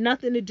ain't got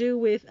nothing to do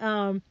with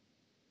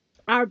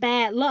our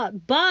bad luck.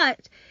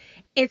 But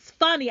it's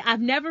funny, I've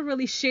never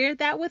really shared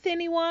that with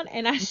anyone,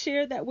 and I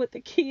shared that with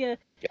Akia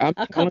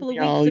a couple of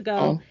weeks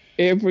ago.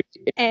 Every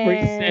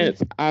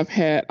since I've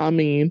had, I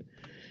mean,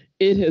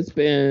 it has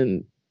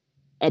been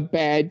a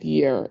bad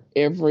year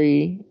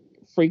every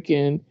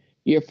freaking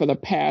year for the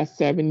past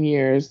 7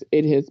 years.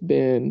 It has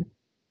been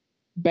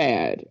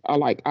bad.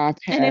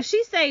 And if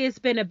she say it's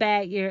been a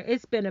bad year,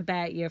 it's been a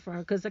bad year for her,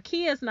 because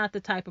Akia is not the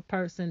type of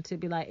person to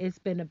be like, it's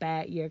been a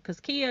bad year,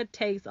 because Kia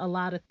takes a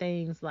lot of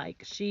things,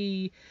 like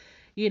she,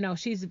 you know,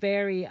 she's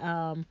very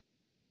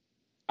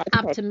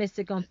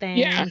optimistic on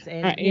things,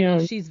 and you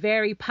know, she's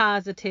very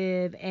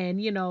positive,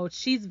 and you know,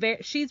 she's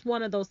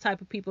one of those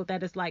type of people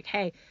that is like,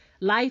 hey,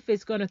 life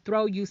is going to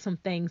throw you some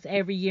things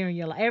every year in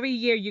your life. Every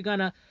year you're going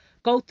to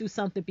go through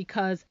something,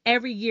 because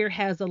every year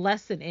has a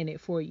lesson in it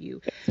for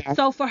you. Exactly.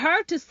 So for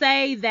her to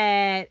say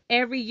that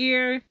every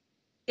year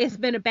it's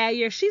been a bad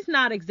year, she's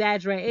not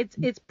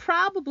exaggerating. It's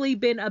probably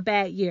been a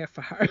bad year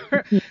for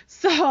her.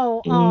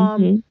 So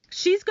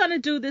she's going to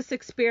do this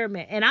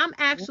experiment, and I'm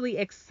actually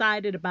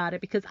excited about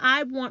it, because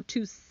I want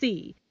to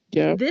see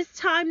this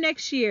time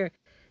next year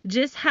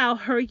just how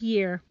her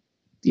year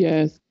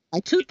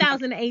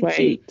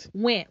 2018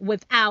 went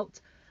without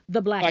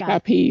the Black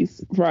Eyed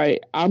Peas.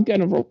 Right. I'm going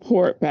to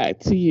report back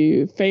to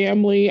you,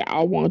 family.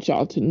 I want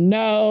y'all to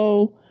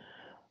know.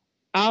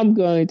 I'm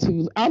going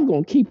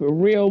to keep it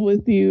real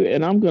with you,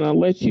 and I'm going to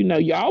let you know.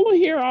 Y'all will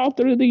hear all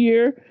through the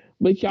year,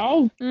 but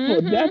y'all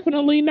will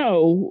definitely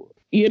know,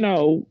 you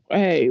know,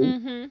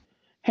 hey,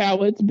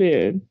 how it's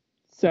been.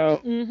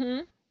 So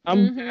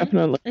I'm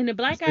definitely. And the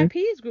Black Eyed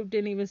Peas group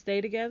didn't even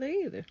stay together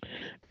either.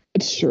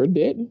 It sure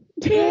didn't.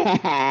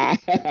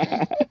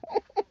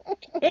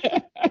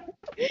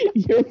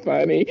 You're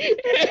funny.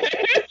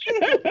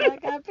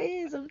 Black Eyed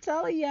Peas, I'm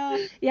telling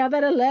y'all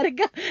better let it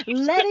go.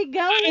 Let it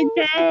go. Let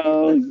it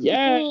go.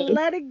 Yes.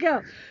 Let it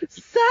go.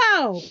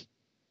 So,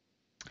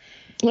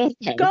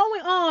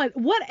 going on,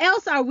 what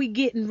else are we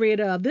getting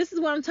rid of? This is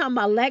what I'm talking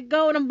about. Let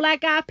go of them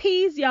Black Eyed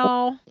Peas,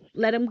 y'all.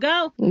 Let them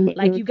go.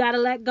 Like, you got to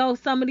let go of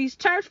some of these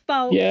church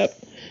folks.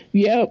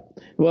 Yep.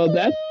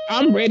 Well,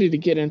 I'm ready to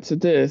get into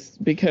this,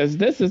 because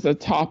this is a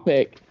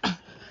topic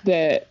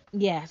that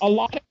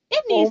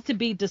it needs to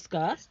be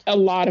discussed. A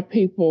lot of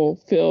people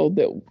feel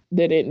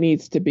that it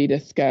needs to be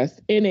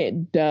discussed, and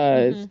it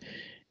does.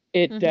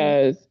 It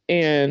does.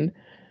 And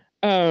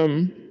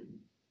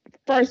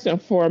first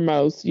and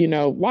foremost, you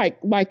know,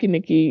 like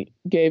Nikki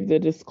gave the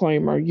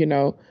disclaimer, you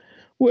know,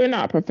 we're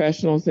not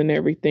professionals in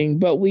everything,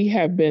 but we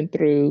have been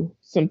through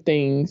some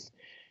things,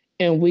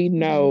 and we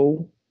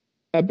know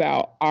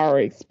about our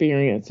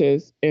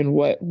experiences and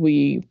what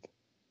we've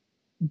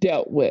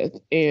dealt with.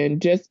 And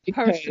just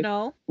because,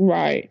 personal.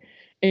 Right.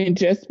 And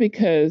just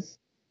because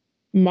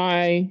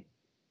my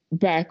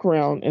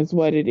background is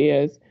what it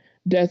is,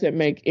 doesn't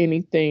make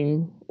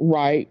anything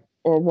right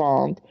or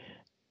wrong.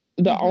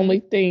 The only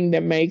thing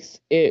that makes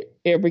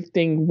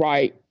everything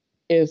right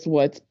is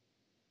what's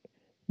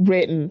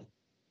written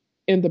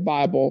in the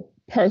Bible.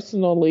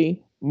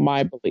 Personally,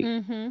 my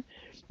belief.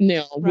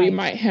 Now, we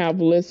might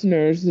have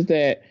listeners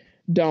that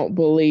don't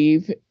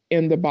believe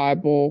in the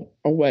Bible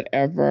or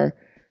whatever.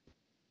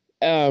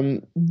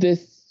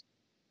 This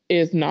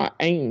is not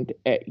aimed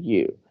at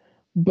you,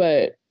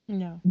 but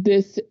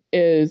this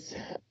is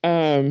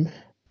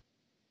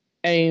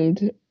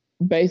aimed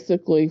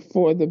basically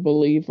for the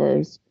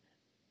believers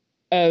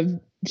of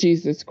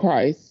Jesus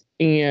Christ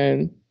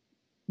and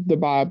the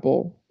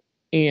Bible.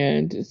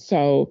 And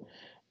so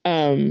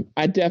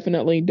I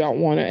definitely don't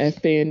want to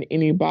offend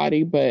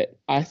anybody, but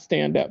I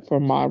stand up for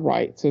my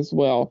rights as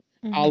well.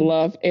 I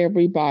love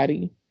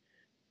everybody.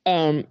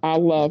 I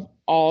love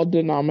all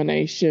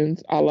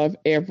denominations. I love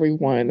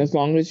everyone. As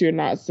long as you're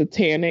not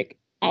satanic,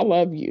 I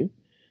love you.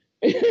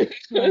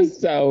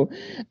 So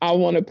I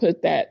want to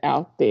put that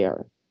out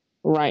there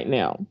right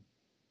now.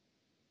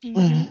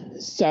 Mm-hmm.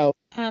 So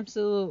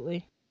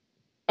absolutely.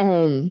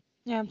 um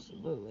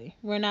Absolutely.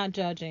 We're not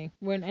judging.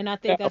 And I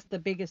think that's the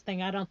biggest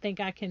thing. I don't think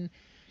I can,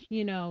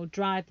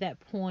 drive that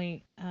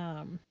point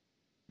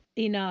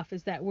enough,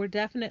 is that we're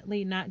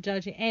definitely not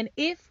judging. And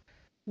if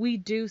we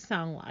do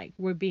sound like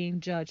we're being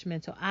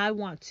judgmental, I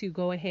want to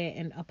go ahead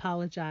and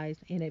apologize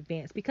in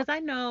advance, because I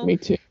know me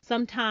too.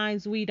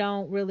 sometimes we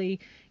don't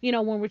really,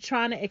 when we're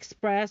trying to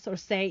express or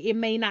say, it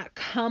may not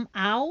come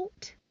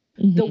out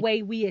the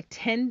way we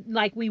attend,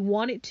 like we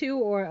want it to,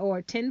 or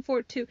attend for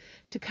it to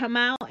come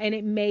out, and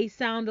it may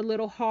sound a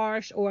little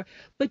harsh,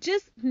 but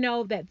just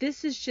know that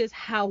this is just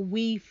how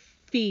we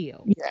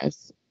feel.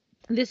 Yes.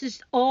 This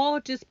is all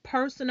just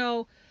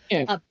personal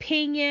Yeah.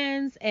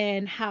 opinions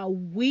and how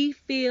we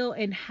feel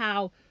and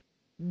how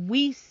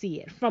we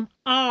see it from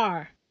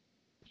our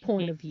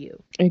point of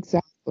view.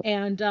 Exactly.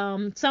 And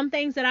some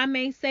things that I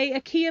may say,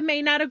 Akia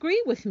may not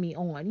agree with me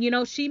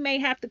on. She may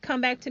have to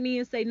come back to me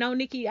and say, "No,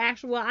 Nikki,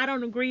 actually, well, I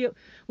don't agree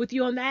with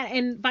you on that,"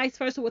 and vice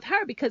versa with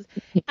her, because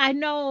I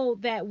know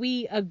that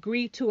we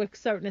agree to a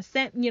certain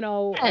extent,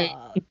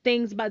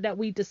 things about that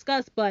we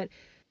discuss, but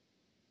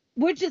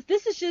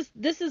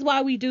this is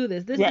why we do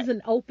this. This is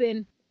an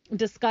open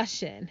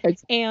discussion.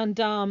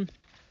 And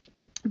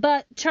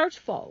but church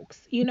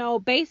folks,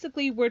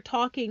 basically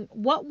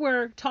what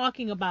we're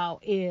talking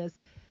about is,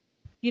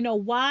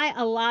 why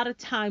a lot of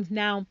times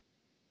now,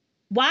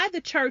 why the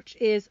church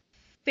is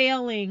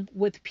failing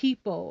with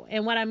people.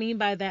 And what I mean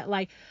by that,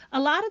 like, a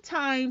lot of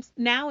times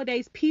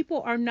nowadays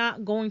people are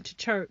not going to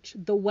church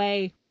the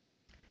way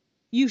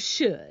you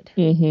should.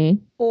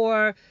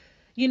 Or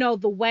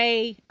the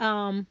way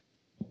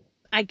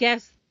I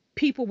guess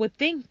people would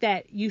think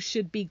that you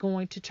should be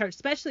going to church,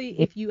 especially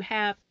if you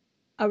have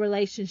a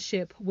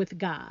relationship with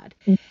God.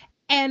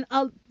 And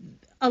a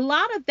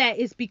lot of that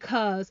is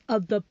because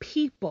of the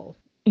people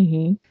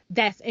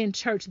that's in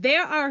church.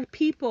 There are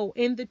people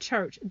in the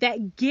church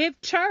that give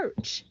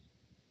church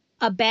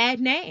a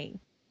bad name,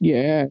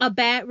 a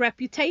bad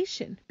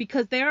reputation,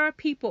 because there are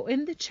people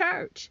in the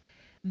church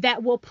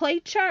that will play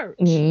church,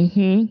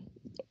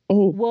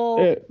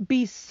 will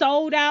be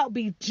sold out,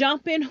 be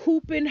jumping,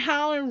 hooping,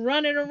 howling,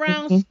 running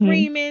around,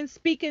 screaming,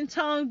 speaking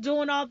tongues,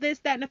 doing all this,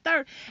 that, and the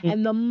third.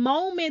 And the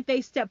moment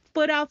they step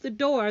foot out the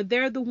door,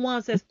 they're the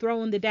ones that's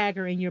throwing the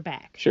dagger in your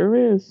back.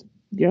 Sure is.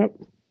 Yep.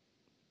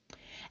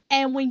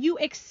 And when you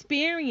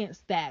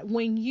experience that,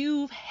 when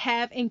you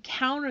have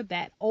encountered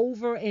that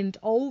over and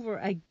over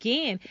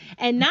again,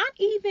 and not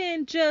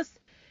even just,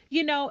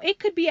 it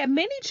could be at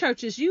many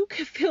churches, you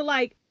could feel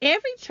like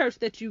every church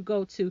that you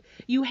go to,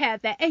 you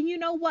have that. And you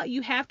know what?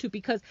 You have to,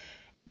 because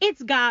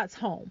it's God's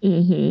home.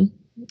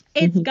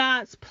 It's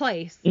God's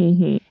place.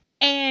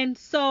 And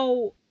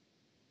so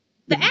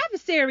the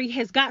adversary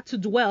has got to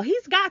dwell.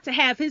 He's got to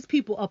have his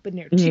people up in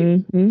there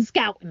too,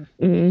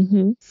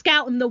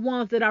 scouting the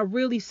ones that are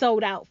really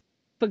sold out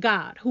for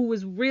God, who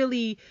is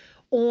really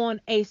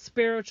on a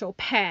spiritual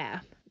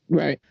path.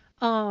 Right.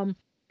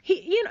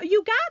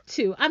 You got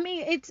to. I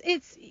mean,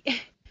 it's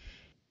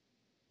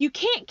you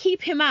can't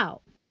keep him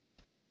out.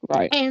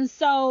 Right. And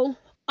so,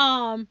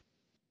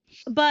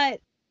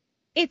 but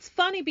it's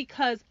funny,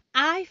 because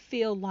I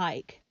feel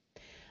like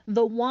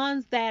the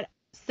ones that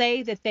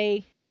say that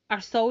they are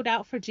sold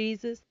out for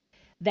Jesus,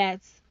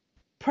 that's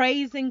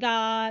praising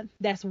God,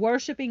 that's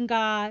worshiping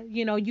God.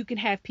 You can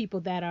have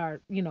people that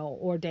are,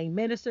 ordained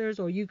ministers,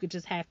 or you could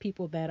just have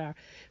people that are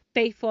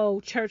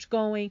faithful, church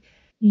going.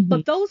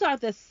 But those are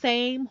the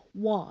same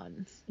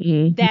ones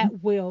that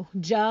will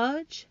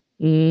judge,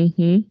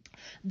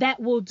 that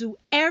will do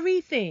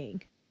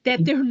everything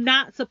that they're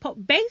not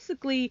supposed,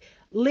 basically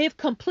live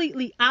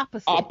completely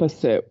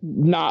opposite,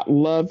 not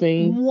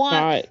loving,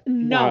 not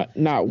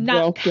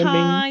welcoming,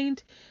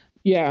 kind,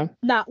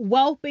 not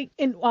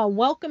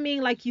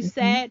welcoming, like you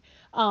said,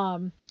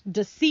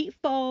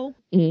 deceitful,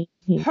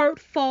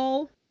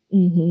 hurtful,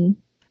 and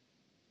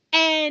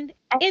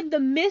in the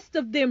midst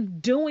of them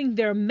doing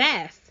their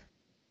mess,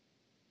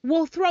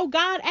 will throw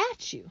God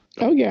at you.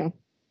 Oh yeah.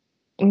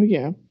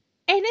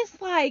 And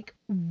it's like,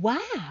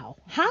 wow,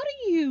 how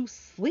do you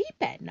sleep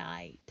at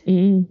night?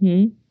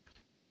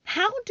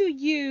 How do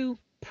you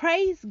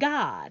praise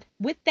God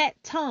with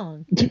that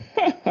tongue?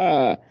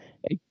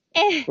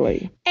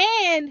 Exactly.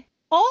 And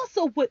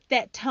also with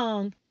that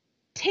tongue,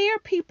 tear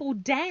people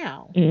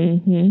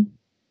down.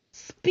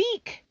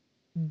 Speak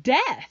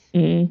death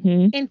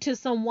into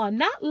someone,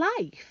 not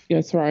life.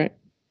 That's right.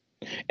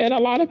 And a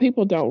lot of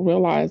people don't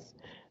realize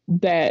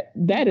that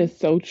is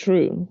so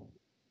true.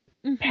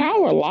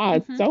 Power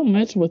lies so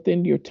much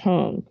within your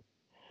tongue.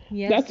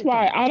 Yes, that's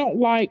why I don't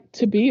like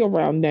to be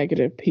around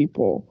negative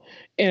people.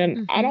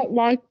 And I don't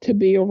like to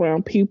be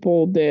around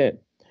people that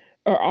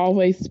are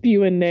always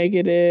spewing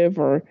negative,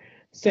 or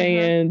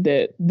saying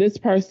that this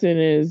person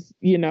is,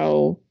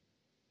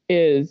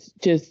 is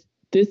just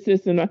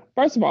this, and that.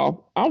 First of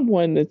all, I'm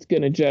one that's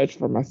going to judge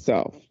for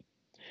myself.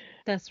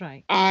 That's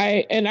right.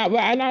 I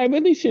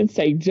really shouldn't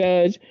say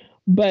judge,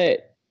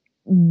 but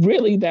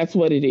really that's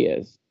what it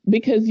is.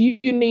 Because you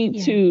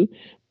need to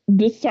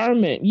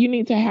discernment. You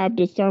need to have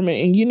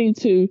discernment, and you need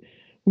to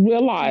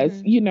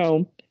realize,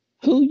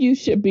 who you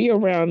should be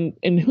around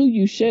and who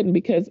you shouldn't,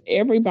 because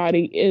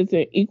everybody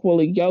isn't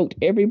equally yoked.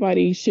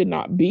 Everybody should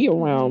not be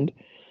around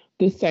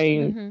the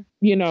same,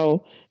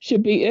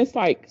 should be. It's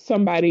like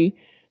somebody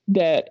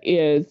that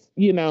is,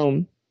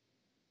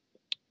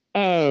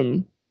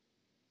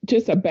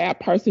 just a bad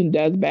person,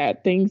 does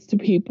bad things to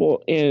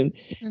people and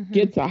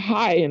gets a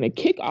high and a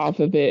kick off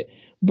of it,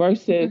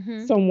 versus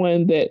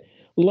someone that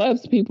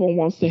loves people and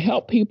wants to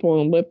help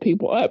people and lift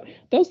people up.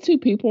 Those two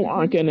people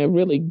aren't going to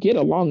really get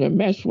along and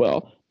mesh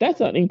well.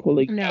 That's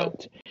unequally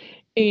yoked.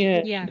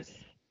 And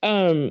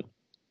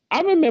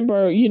I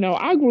remember,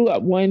 I grew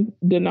up one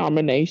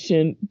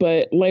denomination,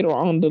 but later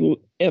on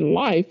in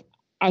life,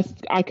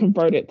 I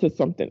converted to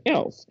something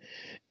else.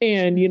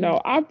 And,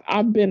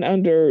 I've been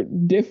under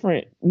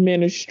different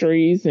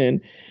ministries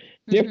and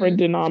different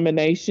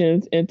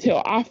denominations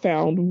until I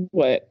found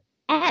what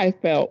I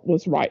felt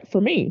was right for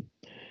me.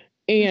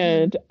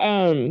 And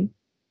I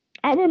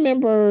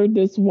remember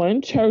this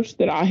one church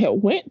that I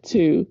had went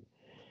to,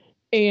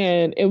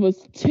 and it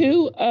was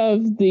two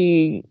of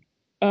the,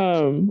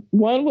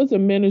 one was a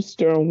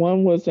minister and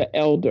one was an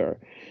elder.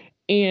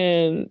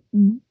 And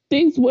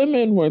these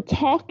women were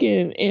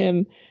talking,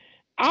 and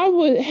I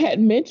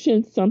had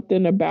mentioned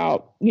something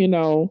about,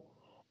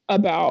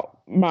 about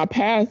my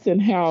past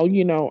and how,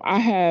 I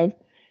had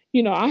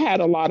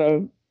a lot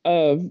of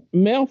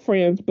male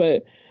friends,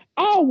 but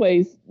I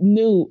always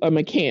knew a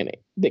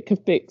mechanic that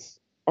could fix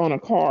on a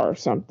car or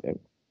something.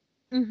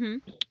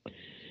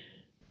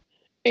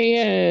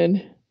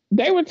 And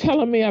they were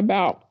telling me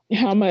about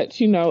how much,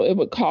 it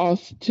would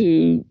cost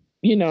to,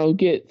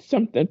 get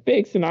something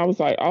fixed. And I was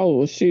like, oh,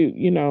 well, shoot,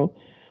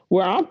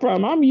 where I'm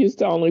from, I'm used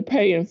to only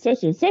paying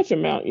such and such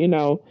amount,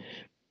 and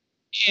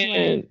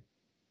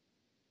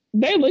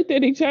they looked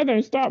at each other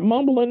and started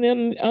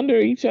mumbling under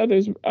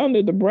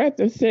the breath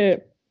and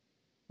said,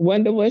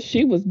 wonder what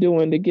she was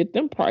doing to get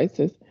them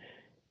prices.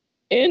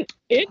 And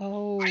it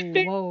right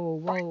there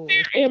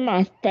in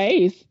my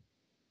face.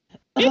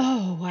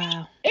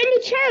 Wow. In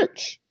the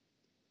church.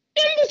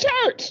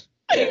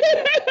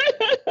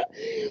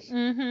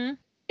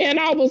 And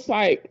I was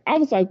like,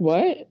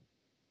 what?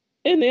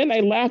 And then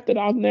they laughed it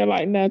off and they're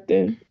like,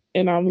 nothing.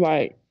 And I'm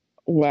like,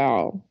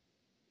 wow.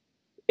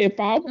 If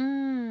I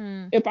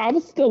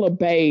was still a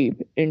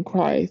babe in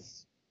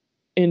Christ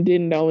and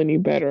didn't know any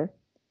better,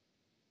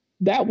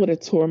 that would have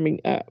tore me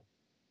up.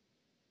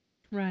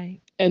 Right.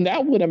 And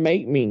that would have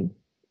made me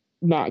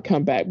not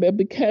come back. But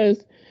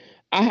because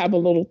I have a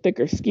little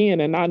thicker skin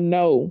and I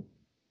know,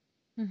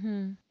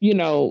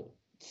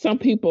 some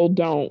people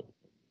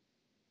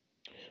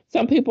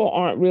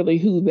aren't really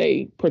who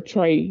they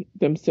portray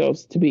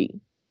themselves to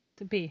be.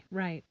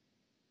 Right.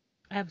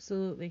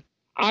 Absolutely.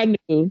 I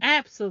knew.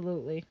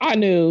 Absolutely. I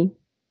knew.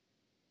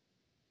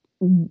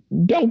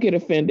 Don't get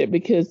offended,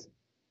 because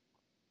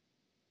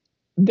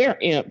they're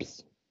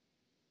imps.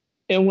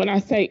 And when I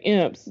say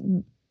imps,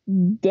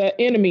 the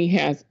enemy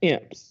has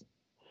imps.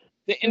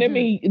 The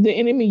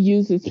enemy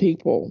uses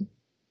people.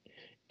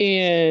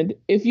 And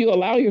if you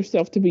allow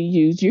yourself to be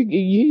used,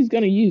 he's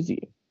going to use you.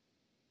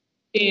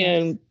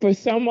 And for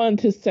someone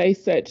to say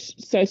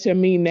such a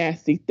mean,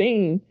 nasty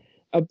thing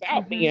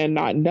about me and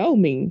not know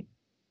me,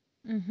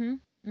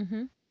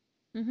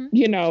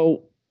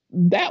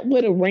 that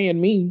would have ran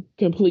me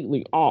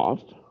completely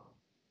off.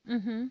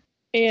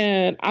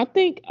 And I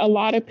think a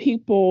lot of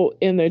people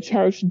in the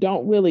church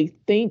don't really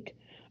think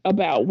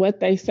about what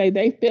they say.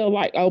 They feel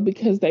like, oh,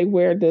 because they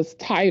wear this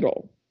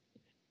title,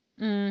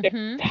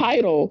 their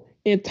title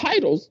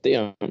entitles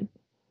them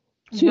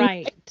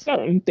to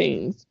certain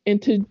things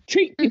and to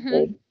treat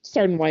people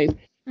certain ways.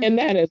 And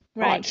that is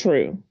not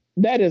true.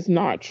 That is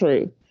not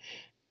true.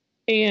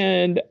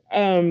 And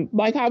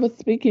like I was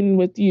speaking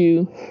with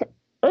you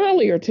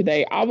earlier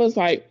today, I was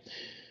like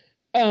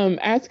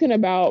asking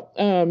about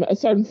a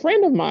certain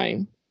friend of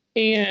mine.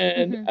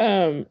 And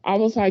I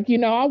was like,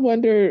 I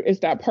wonder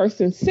if that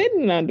person's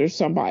sitting under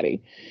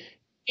somebody.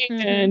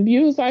 And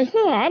you was like,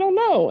 I don't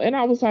know. And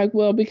I was like,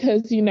 well,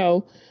 because,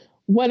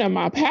 one of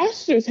my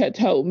pastors had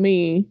told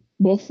me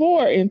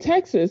before in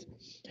Texas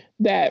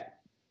that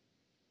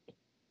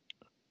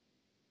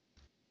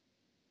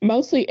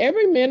mostly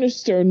every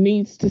minister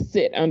needs to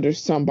sit under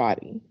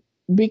somebody,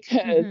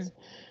 because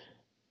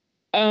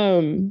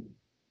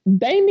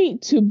they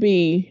need to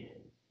be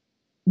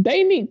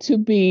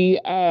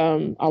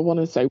I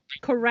want to say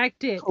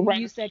corrected.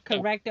 You said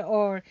corrected,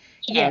 or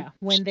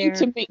when they're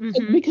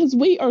because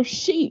we are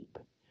sheep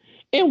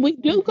and we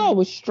do go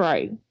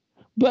astray,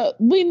 but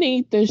we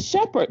need the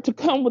shepherd to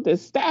come with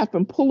his staff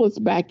and pull us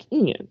back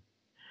in.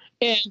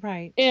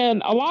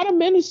 And a lot of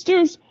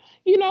ministers,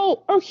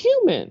 are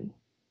human.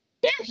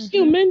 They're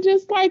human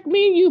just like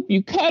me and you. If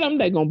you cut them,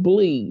 they're going to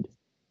bleed.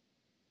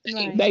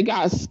 They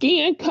got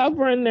skin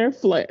covering their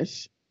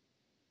flesh.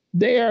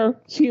 They're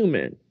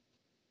human.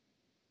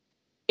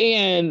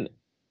 And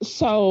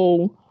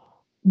so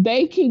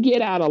they can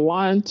get out of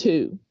line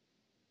too.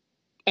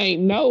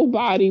 Ain't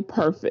nobody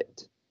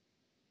perfect.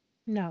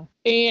 No.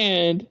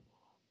 And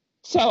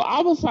so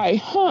I was like,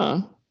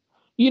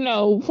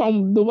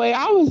 from the way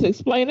I was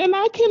explaining,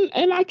 I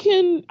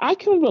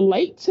can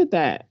relate to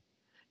that,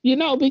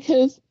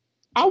 because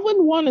I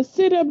wouldn't want to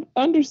sit up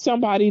under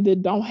somebody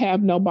that don't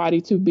have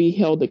nobody to be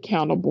held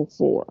accountable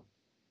for.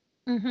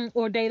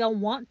 Or they don't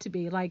want to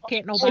be, like,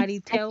 can't nobody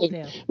tell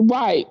them.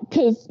 Right.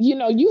 Because,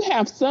 you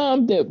have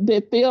some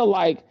that feel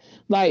like,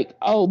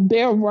 oh,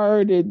 their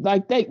word is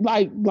like they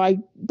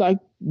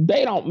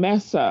they don't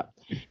mess up.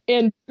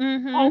 And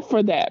all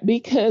for that,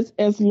 because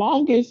as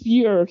long as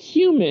you're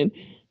human,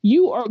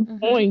 you are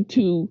going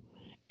to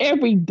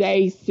every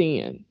day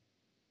sin.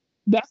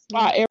 That's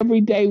why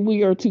every day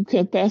we are to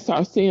confess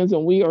our sins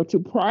and we are to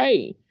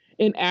pray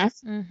and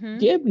ask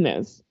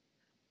forgiveness.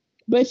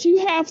 But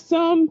you have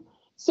some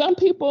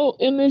people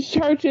in the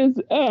churches,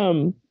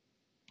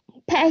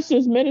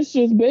 pastors,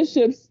 ministers,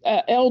 bishops,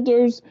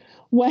 elders,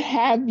 what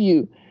have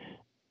you,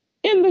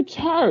 in the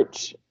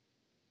church,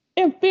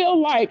 and feel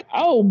like,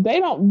 oh, they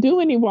don't do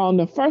any wrong.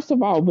 Now, first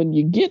of all, when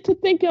you get to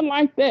thinking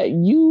like that,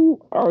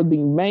 you are the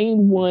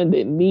main one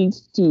that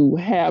needs to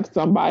have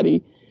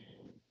somebody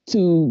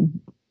to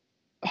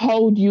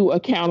hold you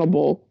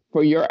accountable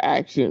for your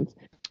actions.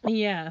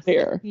 Yes.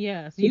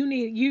 Yes. You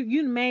need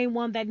you the main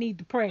one that need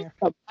the prayer.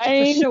 The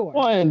main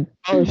one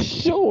for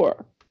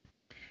sure.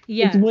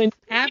 Yes, when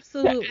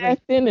absolutely.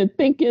 Acting and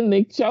thinking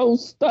that your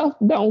stuff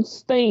don't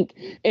stink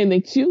and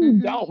that you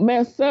don't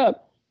mess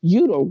up,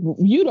 you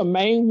the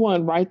main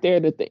one right there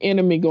that the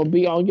enemy gonna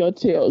be on your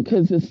tail,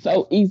 because it's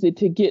so easy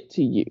to get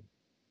to you.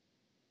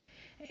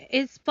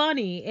 It's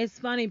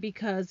funny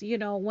because,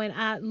 when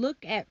I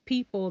look at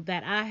people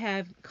that I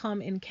have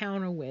come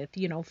encounter with,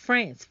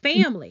 friends,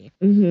 family,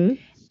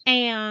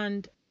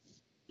 and,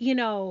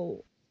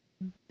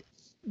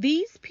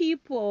 these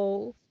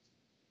people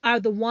are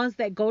the ones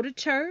that go to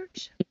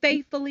church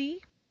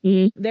faithfully.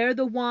 They're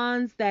the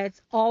ones that's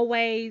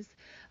always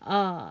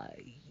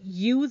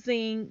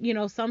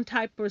using, some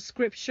type of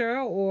scripture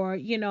or,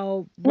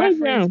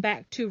 reference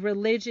back to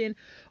religion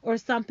or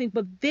something.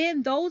 But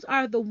then those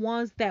are the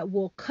ones that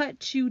will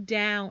cut you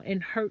down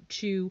and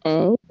hurt you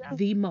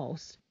the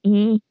most.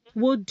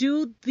 Will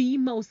do the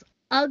most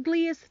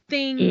ugliest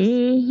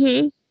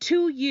things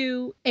to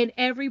you and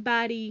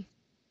everybody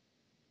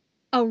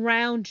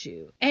around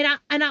you. And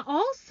I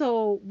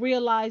also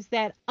realized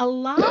that a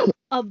lot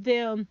of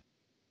them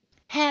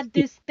have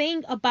this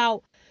thing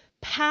about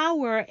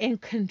power and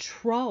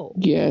control.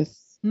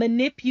 Yes.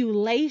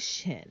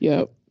 Manipulation.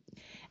 Yep.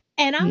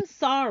 And I'm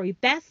sorry,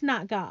 that's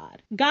not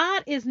God.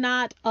 God is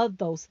not of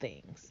those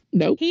things.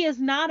 No. He is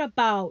not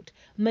about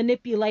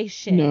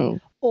manipulation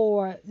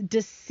or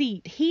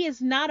deceit. He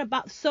is not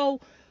about.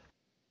 So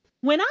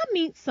when I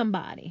meet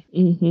somebody,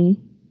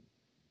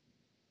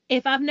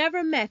 if I've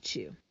never met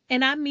you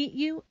and I meet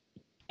you,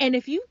 and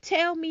if you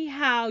tell me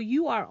how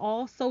you are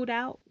all sold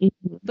out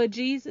for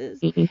Jesus,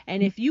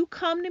 and if you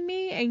come to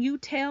me and you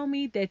tell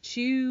me that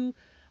you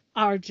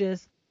are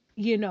just,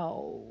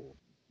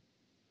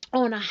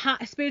 on a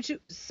high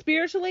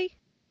spiritually,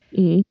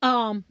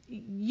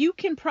 you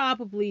can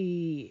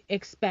probably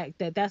expect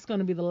that that's going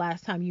to be the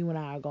last time you and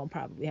I are going to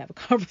probably have a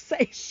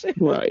conversation.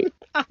 Right.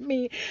 I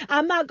mean,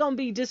 I'm not going to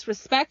be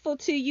disrespectful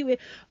to you,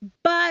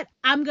 but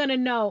I'm going to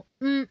know,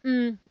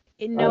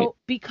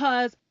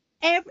 because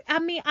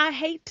I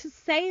hate to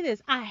say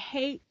this. I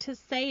hate to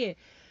say it.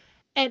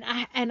 And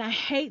I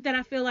hate that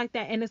I feel like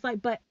that. And it's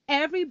like, but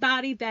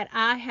everybody that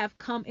I have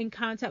come in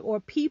contact,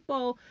 or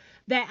people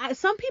that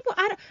some people,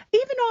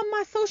 even on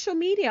my social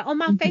media, on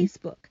my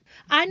Facebook,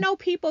 I know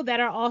people that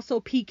are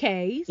also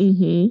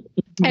PKs,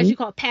 as you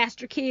call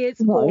pastor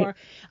kids, or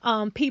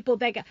people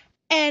that got.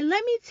 And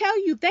let me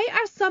tell you, they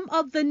are some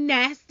of the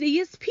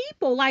nastiest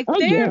people. Like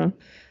their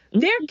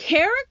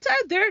character,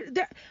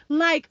 they're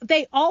like,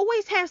 they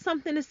always have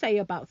something to say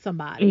about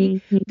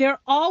somebody. They're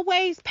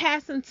always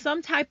passing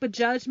some type of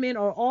judgment,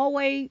 or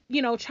always,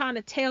 trying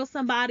to tell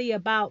somebody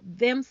about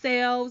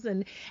themselves,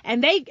 and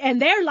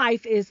their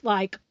life is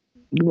like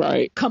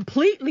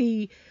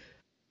completely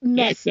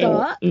messed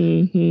up.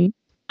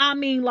 I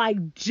mean,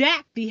 like,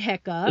 jack the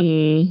heck up.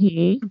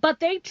 But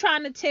they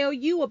trying to tell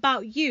you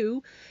about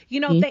you.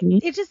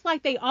 It's just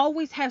like they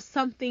always have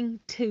something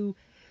to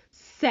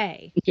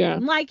say.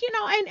 Like,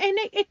 and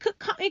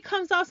it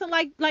comes off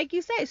like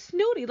you said,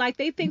 snooty, like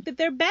they think that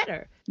they're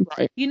better.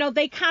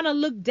 They kind of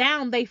look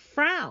down, they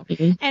frown.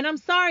 And I'm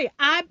sorry,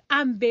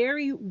 I'm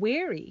very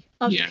wary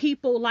of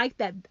people like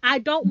that. I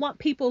don't want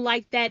people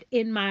like that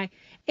in my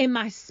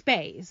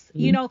space.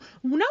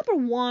 Number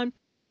one,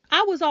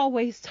 I was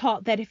always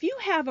taught that if you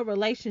have a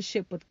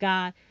relationship with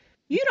God,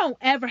 you don't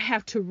ever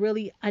have to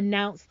really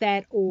announce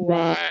that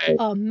or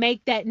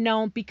make that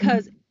known,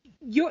 because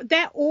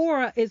that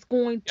aura is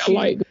going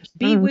to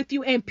be with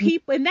you, and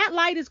people, and that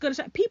light is going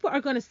to shine. People are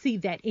going to see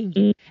that in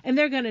you, and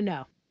they're going to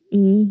know.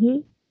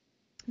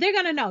 They're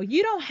going to know.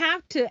 You don't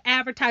have to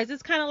advertise.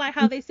 It's kind of like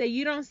how they say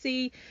you don't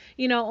see,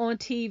 on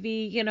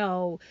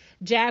TV,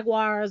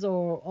 Jaguars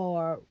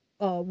or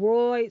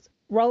Roy's.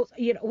 Rolls,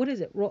 what is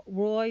it?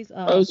 Roy's,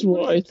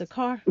 Royce, the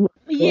car.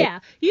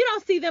 Yeah, you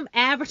don't see them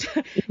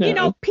advertise.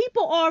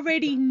 People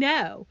already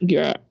know.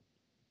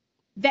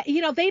 that,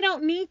 they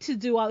don't need to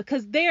do all,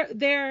 because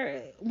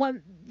their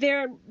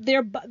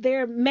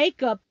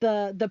makeup,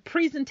 the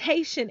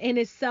presentation in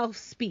itself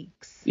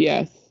speaks.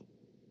 Yes.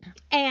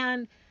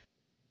 And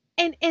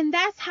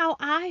that's how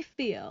I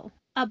feel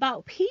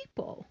about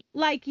people.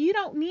 Like, you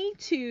don't need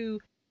to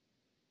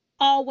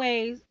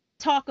always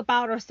talk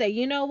about or say,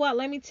 you know what,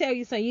 let me tell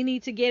you something, you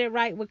need to get it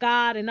right with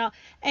God and all.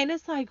 And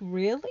it's like,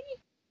 really?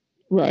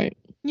 Right.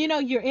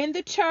 You're in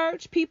the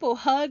church, people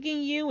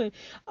hugging you and,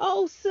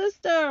 oh,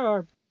 sister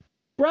or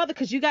brother,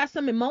 because you got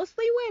some,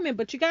 mostly women,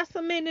 but you got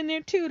some men in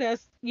there too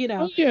that's,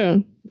 Oh, yeah.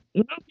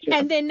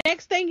 And then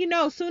next thing you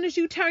know, as soon as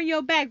you turn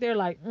your back, they're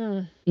like,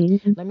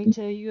 let me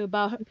tell you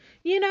about her.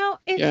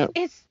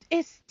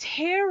 It's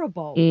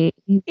terrible.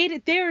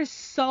 There is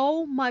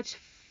so much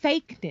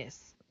fakeness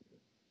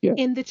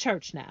in the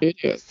church now. It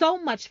is. So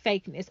much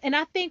fakeness. And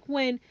I think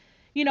when,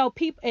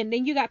 people, and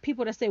then you got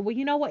people that say, well,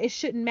 you know what, it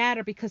shouldn't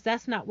matter because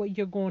that's not what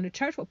you're going to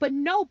church for. But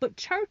no,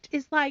 church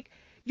is like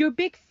your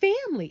big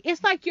family.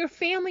 It's like your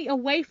family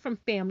away from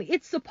family.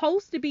 It's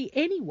supposed to be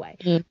anyway.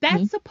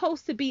 That's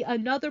supposed to be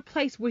another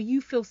place where you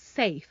feel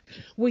safe,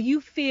 where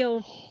you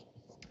feel,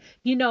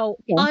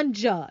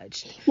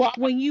 unjudged,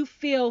 when you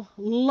feel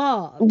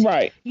loved,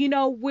 right?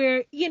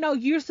 Where,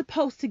 you're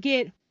supposed to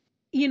get,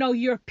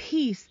 your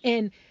peace.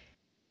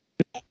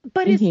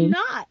 But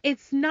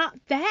it's not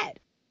that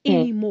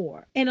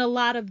anymore in a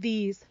lot of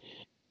these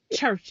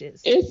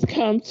churches. It's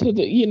come to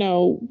the,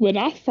 when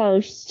I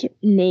first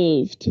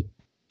moved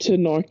to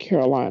North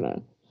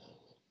Carolina,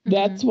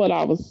 that's what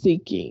I was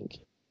seeking.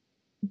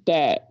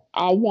 That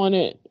I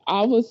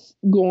was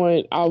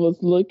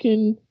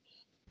looking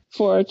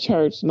for a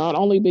church, not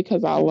only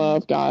because I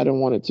love God and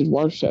wanted to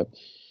worship,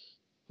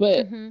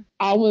 but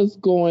I was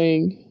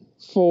going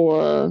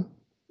for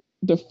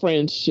the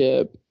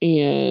friendship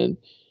and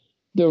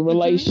the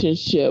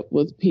relationship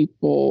with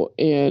people.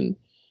 And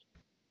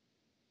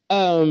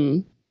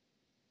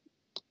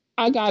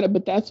I got it,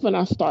 but that's when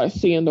I started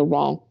seeing the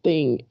wrong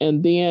thing.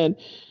 And then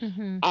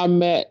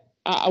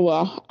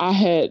I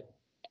had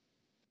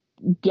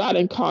got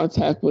in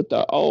contact with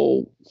the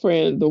old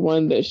friend, the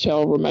one that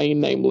shall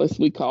remain nameless,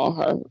 we call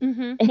her.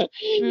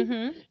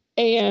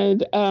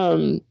 And,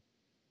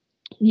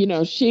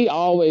 she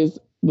always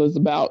was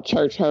about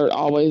church hurt,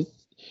 always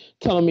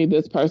telling me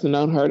this person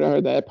done hurt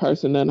her, that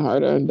person done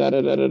hurt her, and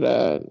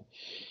da-da-da-da-da,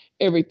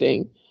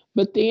 everything.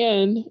 But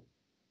then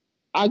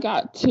I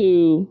got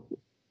to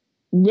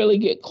really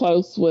get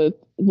close with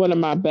one of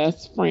my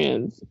best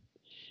friends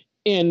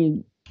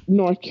in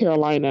North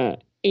Carolina,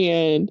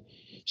 and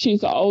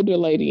she's an older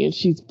lady and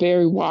she's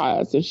very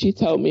wise. And she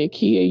told me,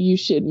 Akia, you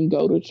shouldn't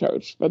go to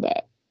church for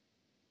that.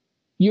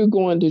 You're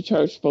going to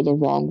church for the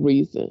wrong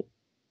reason.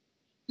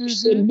 You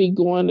shouldn't be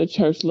going to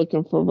church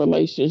looking for a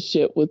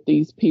relationship with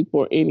these people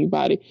or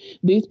anybody.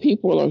 These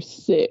people are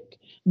sick.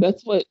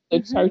 That's what the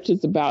church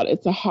is about.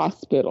 It's a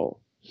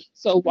hospital.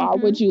 So why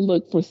would you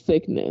look for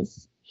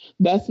sickness?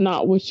 That's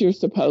not what you're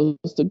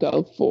supposed to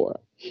go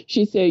for.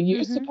 She said,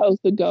 you're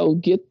supposed to go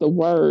get the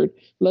word,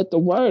 let the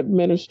word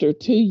minister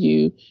to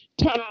you,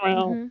 turn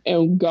around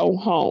and go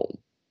home.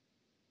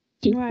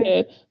 She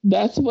said,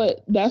 that's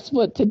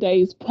what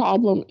today's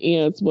problem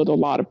is with a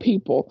lot of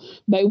people.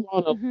 They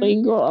want to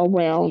linger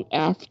around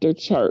after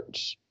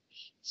church.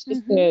 She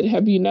said,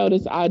 have you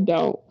noticed? I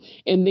don't.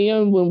 And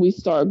then when we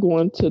start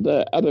going to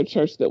the other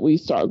church that we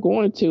start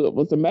going to, it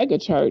was a mega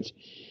church.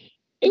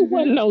 It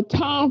wasn't no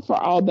time for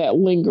all that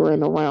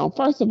lingering around.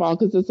 First of all,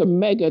 because it's a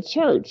mega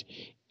church,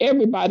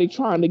 everybody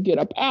trying to get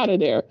up out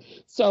of there.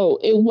 So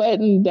it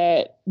wasn't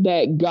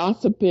that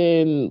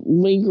gossiping,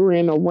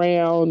 lingering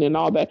around and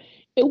all that.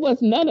 It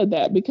was none of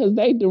that because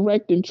they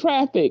directing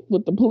traffic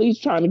with the police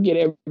trying to get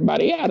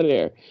everybody out of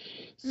there.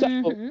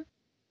 So,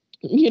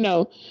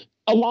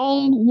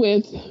 along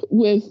with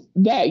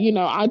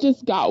that, I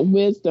just got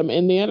wisdom.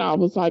 And then I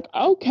was like,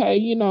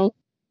 okay,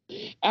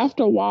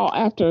 after a while,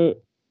 after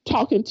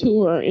talking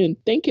to her and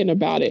thinking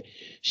about it,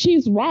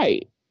 she's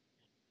right.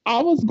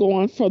 I was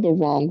going for the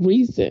wrong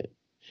reason.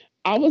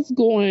 I was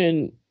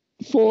going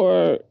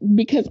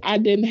because I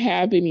didn't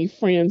have any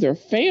friends or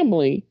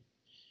family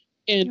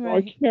in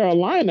North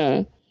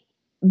Carolina.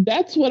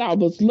 That's what I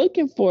was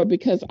looking for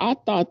because I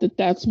thought that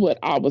that's what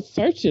I was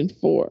searching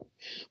for.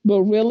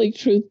 But really,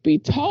 truth be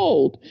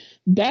told,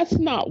 that's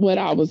not what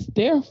I was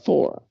there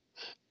for.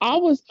 I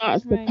was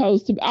not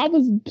supposed to. I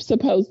was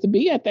supposed to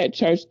be at that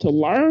church to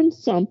learn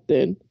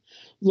something,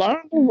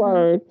 learn the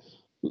word,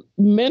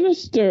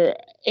 minister,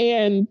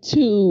 and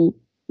to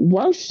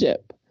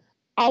worship.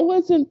 I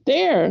wasn't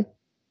there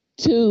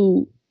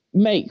to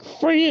make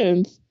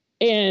friends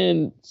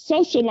and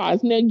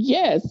socialize. Now,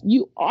 yes,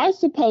 you are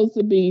supposed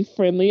to be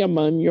friendly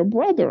among your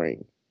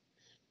brethren.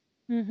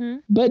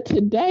 But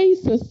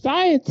today's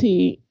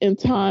society and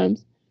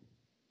times,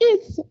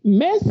 it's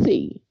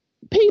messy.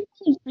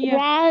 People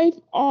thrive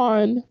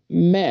on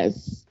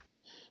mess.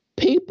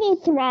 People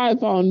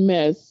thrive on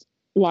mess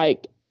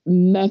like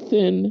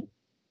nothing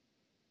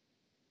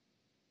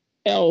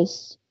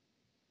else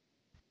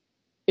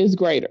is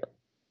greater.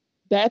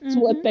 That's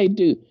what they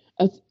do.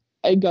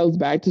 It goes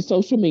back to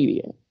social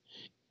media.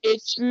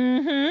 It's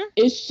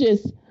it's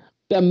just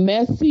the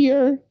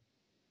messier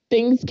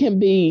things can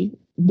be,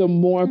 the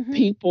more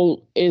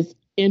people is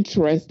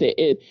interested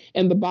in.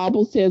 And the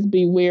Bible says,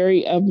 be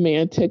wary of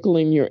man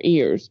tickling your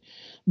ears.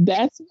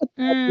 That's what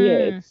that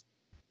is.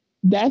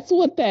 That's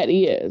what that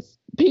is.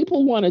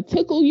 People want to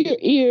tickle your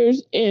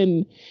ears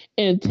and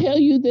tell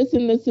you this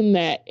and this and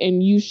that,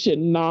 and you should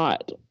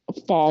not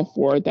fall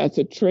for it. That's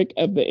a trick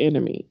of the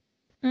enemy.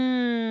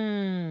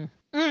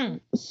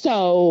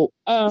 So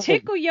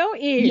tickle your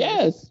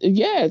ears.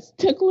 Yes,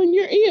 tickling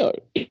your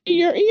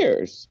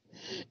ears.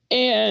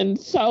 And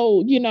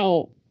so,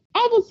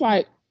 I was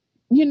like,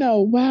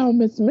 wow,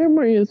 Miss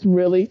Memory is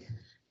really,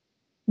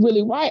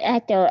 really right.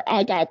 After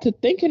I got to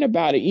thinking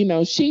about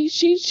it,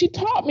 she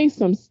taught me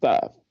some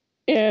stuff.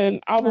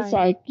 And I was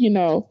like,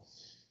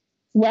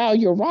 wow,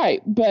 you're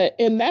right.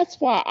 And that's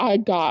why I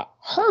got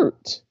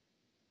hurt.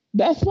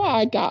 That's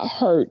why I got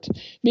hurt,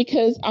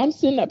 because I'm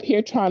sitting up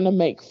here trying to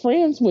make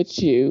friends with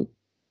you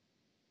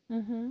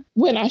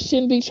when I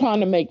shouldn't be trying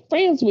to make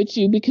friends with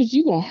you, because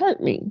you're going to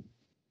hurt me.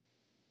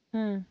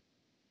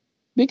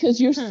 Because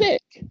you're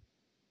sick.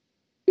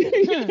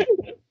 Yeah.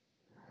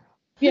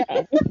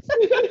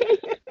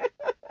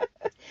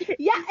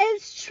 Yeah,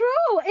 it's true.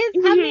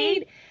 I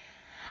mean,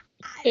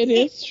 it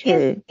is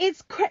true.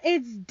 It's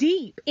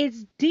deep.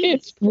 It's deep.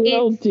 It's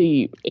real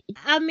deep.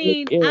 I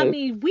mean,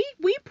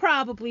 we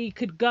probably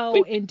could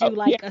go and do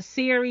like a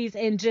series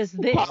and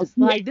just this.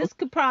 Like this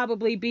could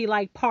probably be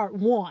like part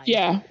 1.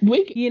 Yeah,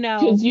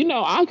 because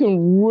I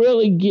can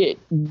really get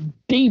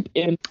deep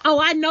in. Oh,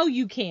 I know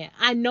you can.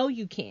 I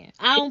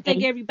don't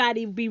think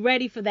everybody would be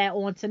ready for that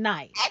on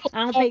tonight.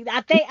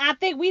 I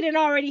think we done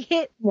already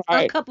hit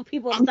a couple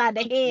people upside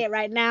the head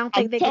right now.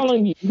 I don't think I'm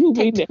telling you,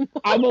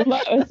 I would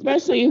love,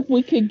 especially if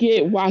we could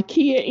get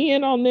Wakia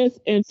in on this.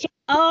 And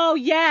oh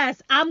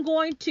yes, I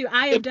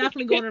am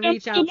definitely going to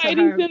reach out to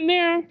her. In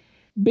there.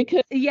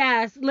 Because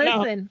yes,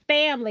 listen,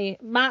 family,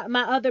 my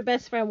other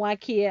best friend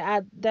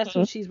Wakia, that's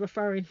what she's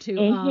referring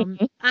to.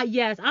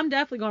 Yes, I'm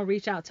definitely gonna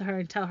reach out to her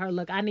and tell her,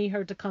 look, I need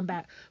her to come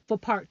back for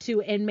part 2,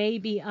 and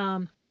maybe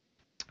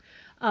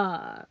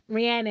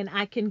Rhiannon,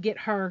 I can get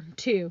her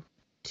too,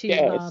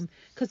 because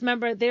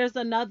remember, there's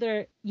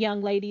another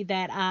young lady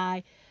that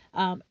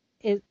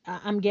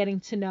I'm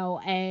getting to know,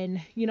 and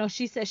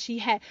she said she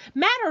had,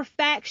 matter of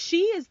fact,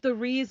 she is the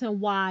reason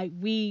why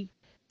we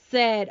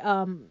said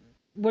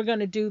we're going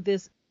to do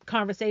this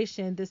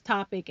conversation, this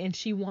topic, and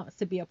she wants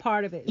to be a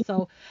part of it.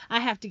 So I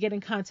have to get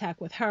in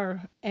contact with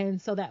her,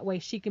 and so that way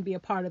she can be a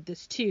part of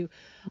this too.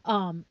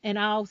 And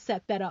I'll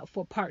set that up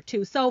for part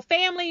 2. So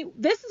family,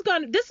 this is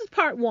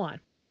part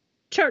 1.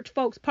 Church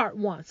folks, part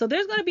 1. So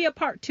there's going to be a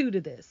part 2 to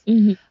this.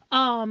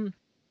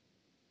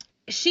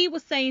 She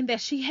was saying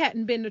that she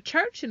hadn't been to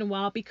church in a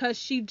while because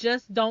she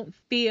just don't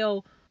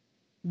feel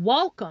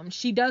welcome.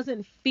 She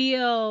doesn't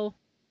feel,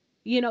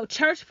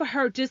 church for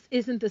her just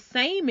isn't the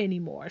same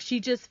anymore.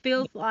 She just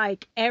feels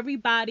like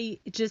everybody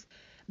just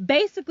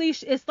basically,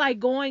 it's like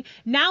going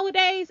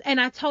nowadays, and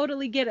I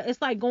totally get it.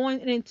 It's like going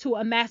into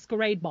a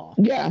masquerade ball.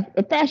 Yeah,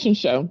 a fashion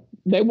show.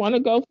 They want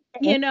to go.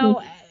 They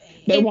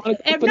want to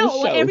go for the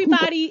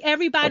show.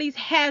 Everybody's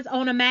has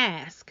on a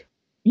mask.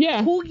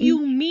 Yeah. Who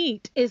you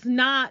meet is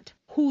not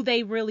who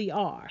they really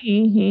are.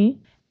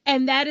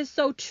 And that is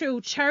so true.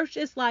 Church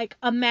is like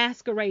a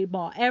masquerade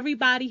ball.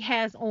 Everybody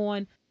has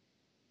on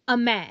a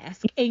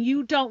mask, and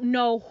you don't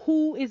know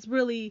who is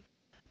really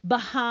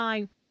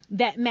behind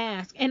that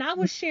mask. And I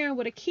was sharing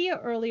with Akia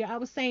earlier, I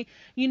was saying,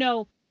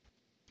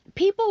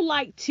 people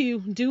like to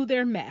do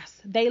their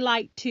mess. They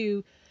like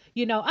to,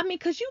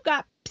 because you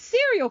got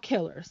serial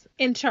killers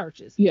in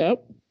churches.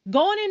 Yep.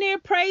 Going in there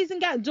praising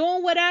God,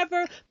 doing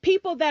whatever.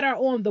 People that are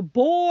on the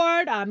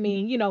board,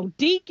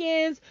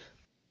 deacons,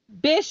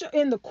 bishop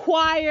in the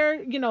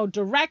choir,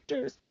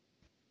 directors,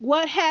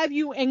 what have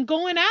you, and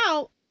going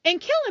out and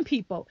killing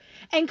people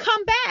and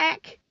come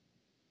back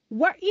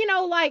where,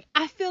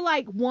 I feel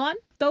like, one,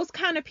 those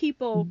kind of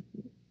people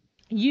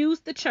use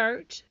the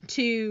church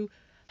to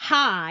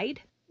hide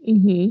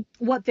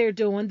what they're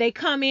doing. They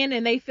come in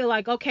and they feel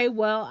like, okay,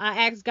 well,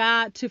 I asked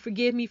God to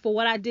forgive me for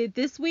what I did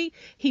this week.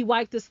 He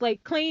wiped the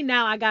slate clean.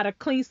 Now I got a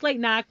clean slate.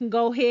 Now I can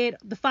go ahead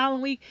the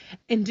following week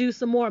and do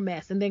some more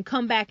mess, and then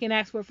come back and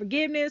ask for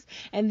forgiveness,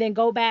 and then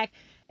go back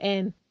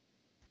and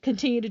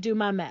continue to do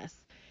my mess.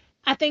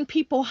 I think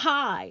people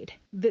hide.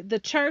 The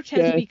church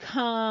has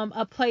become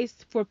a place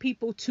for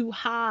people to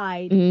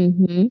hide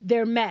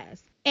their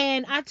mess.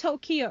 And I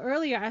told Kia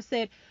earlier, I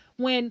said,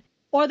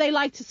 or they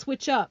like to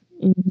switch up,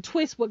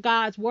 twist what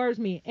God's words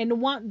mean. And the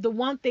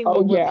one thing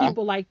where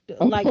people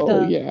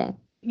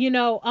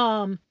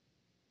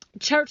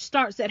church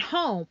starts at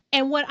home.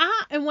 And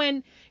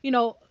when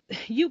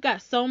you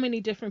got so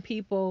many different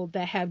people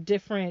that have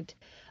different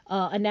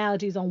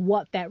analogies on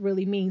what that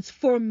really means.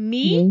 For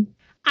me,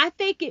 I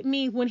think it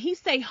means, when he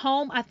say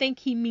home, I think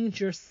he means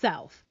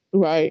yourself.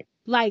 Right.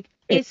 Like,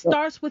 it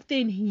starts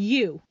within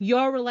you,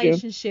 your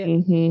relationship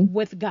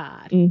with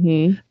God.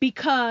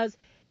 Because,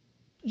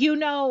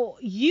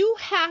 you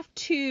have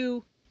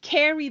to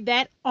carry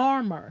that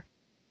armor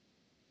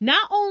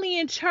not only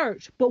in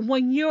church, but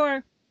when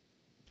you're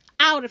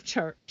out of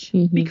church,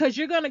 because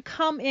you're going to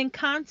come in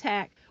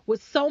contact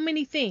with so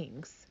many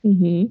things,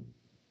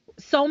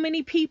 so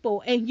many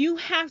people, and you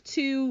have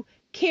to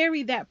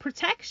carry that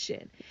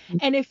protection.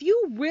 And if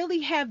you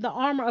really have the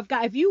armor of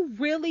God, if you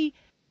really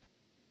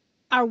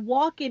are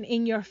walking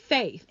in your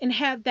faith and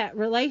have that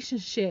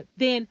relationship,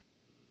 then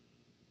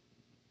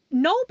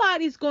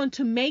nobody's going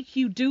to make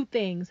you do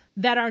things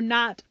that are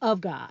not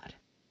of God.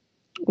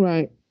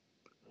 Right.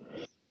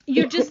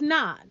 You're just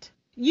not.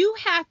 You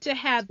have to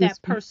have that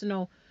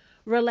personal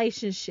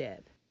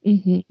relationship.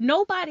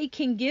 Nobody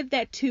can give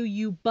that to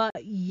you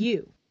but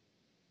you.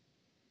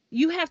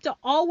 You have to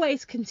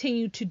always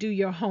continue to do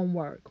your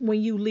homework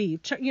when you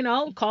leave. You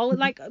know, call it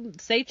like,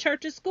 say,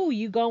 church or school.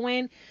 You go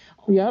in,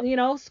 you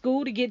know,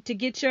 school to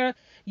get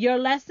your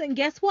lesson.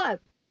 Guess what?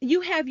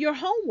 You have your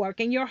homework,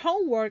 and your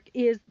homework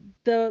is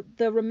the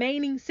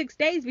remaining 6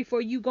 days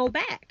before you go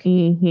back.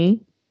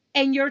 And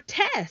your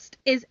test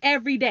is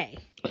every day.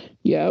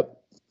 Yep.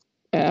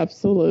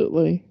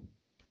 Absolutely.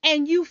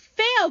 And you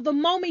fail the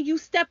moment you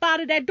step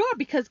out of that door,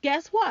 because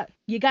guess what?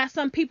 You got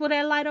some people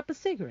that light up a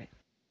cigarette.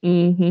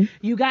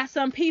 You got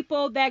some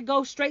people that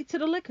go straight to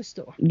the liquor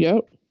store.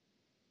 Yep.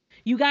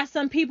 You got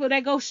some people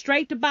that go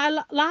straight to buy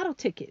lotto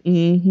tickets.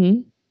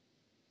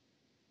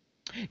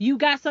 You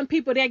got some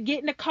people that get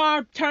in the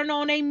car, turn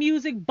on their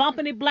music,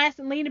 bumping it,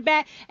 blasting, leaning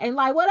back, and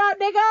like, what up,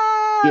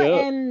 nigga?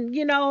 Yep. And,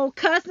 you know,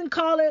 cuss and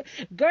call it,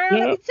 girl,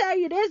 let me tell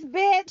you this,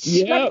 bitch.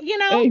 Yep. Like, you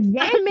know,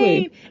 exactly. I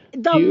mean,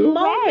 the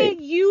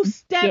moment you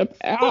step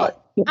foot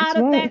out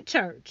of that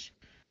church,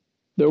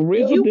 the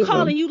real you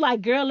calling, you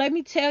like, girl, let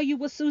me tell you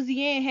what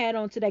Susie Ann had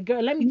on today.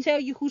 Girl, let me tell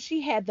you who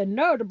she had the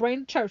nerve to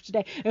bring to church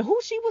today and who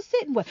she was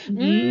sitting with.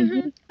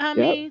 I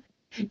mean,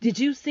 did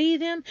you see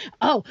them?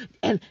 Oh,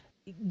 and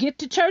get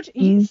to church.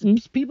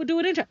 People do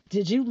it in church.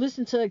 Did you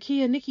listen to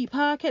Kia and Nikki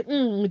podcast?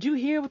 Did you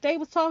hear what they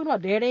was talking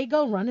about? There they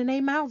go, running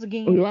their mouths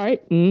again.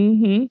 Right.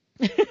 Yep.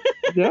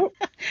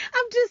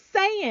 I'm just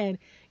saying,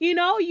 you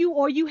know,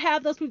 you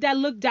have those people that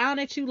look down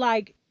at you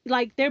like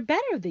they're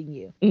better than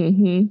you.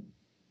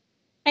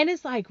 And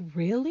it's like,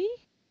 really?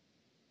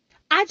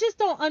 I just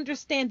don't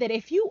understand that.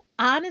 If you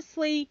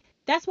honestly,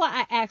 that's why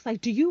I ask,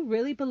 like, do you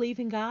really believe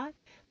in God?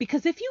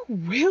 Because if you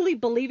really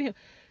believe in him,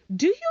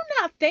 do you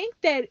not think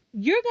that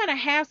you're going to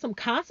have some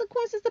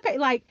consequences to pay?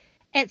 Like,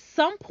 at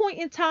some point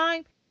in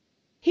time,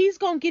 he's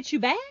going to get you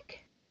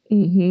back?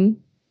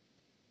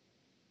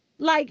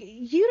 Like,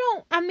 you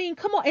don't, I mean,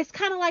 come on. It's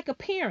kind of like a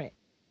parent.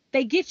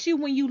 They get you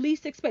when you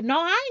least expect. No,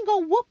 I ain't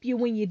going to whoop you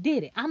when you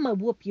did it. I'm going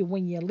to whoop you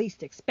when you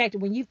least expect it,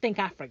 when you think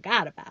I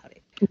forgot about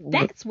it.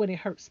 That's when it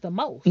hurts the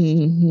most.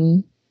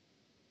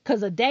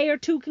 Because a day or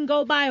two can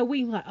go by, a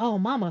week, like, oh,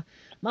 mama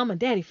and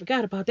daddy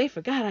forgot about, they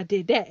forgot I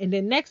did that. And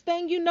then next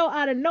thing you know,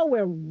 out of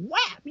nowhere,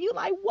 whap, you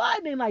like,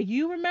 what? And like,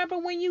 you remember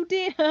when you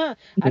did?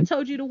 I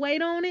told you to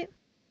wait on it.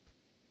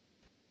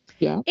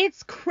 Yeah.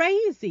 It's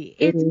crazy.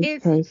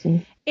 It's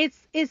crazy.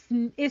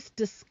 It's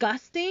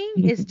disgusting.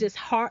 It's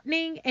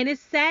disheartening. And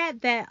it's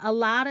sad that a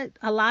lot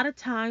of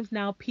times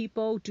now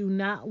people do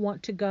not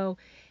want to go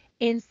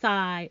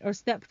inside or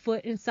step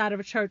foot inside of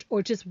a church,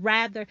 or just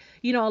rather,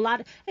 you know,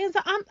 and so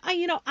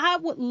I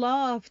would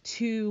love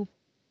to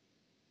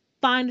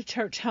find a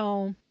church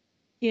home,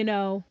 you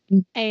know,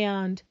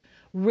 and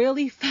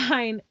really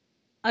find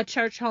a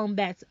church home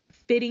that's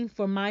fitting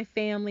for my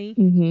family,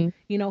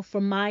 you know, for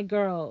my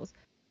girls.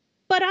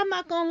 But I'm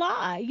not gonna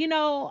lie, you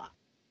know,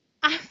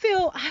 I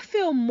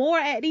feel more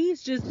at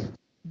ease just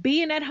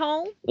being at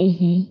home,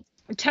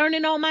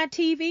 turning on my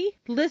TV,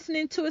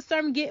 listening to a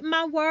sermon, getting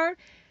my word.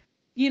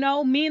 You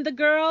know, me and the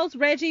girls,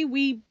 Reggie,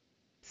 we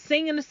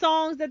singing the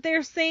songs that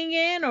they're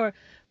singing, or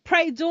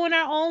doing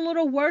our own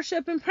little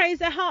worship and praise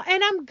at home.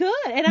 And I'm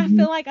good. And I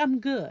feel like I'm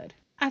good.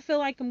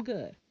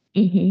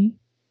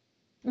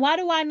 Why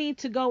do I need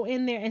to go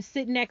in there and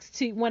sit next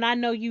to, when I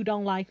know you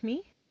don't like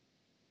me?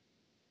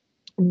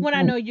 When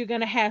I know you're going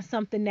to have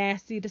something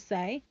nasty to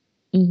say?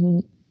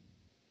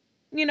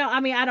 You know, I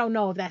mean, I don't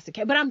know if that's the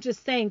case, but I'm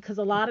just saying, because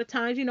a lot of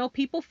times, you know,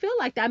 people feel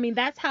like that. I mean,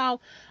 that's how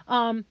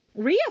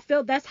Rhea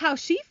felt. That's how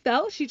she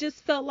felt. She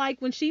just felt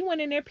like when she went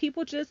in there,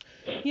 people just,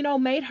 you know,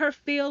 made her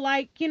feel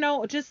like, you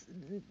know, just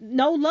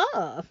no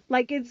love.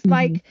 Like, it's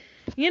like,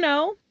 you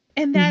know,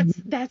 and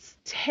that's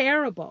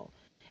terrible.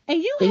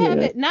 And you have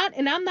it not,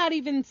 and I'm not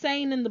even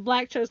saying in the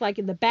black church, like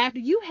in the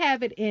Baptist, you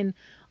have it in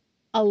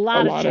a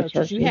lot of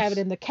churches. You have it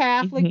in the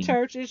Catholic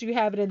churches. You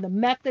have it in the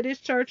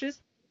Methodist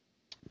churches.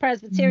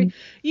 Presbyterian,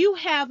 you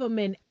have them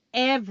in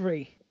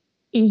every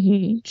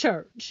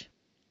church.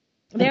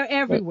 They're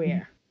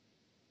everywhere.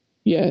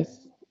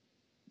 Yes,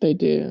 they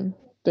do.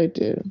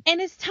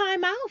 And it's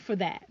time out for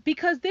that,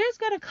 because there's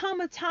going to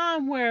come a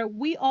time where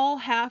we all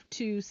have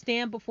to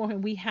stand before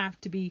him. We have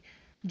to be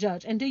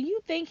judged. And do you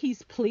think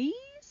he's pleased?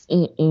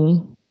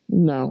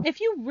 No.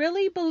 If you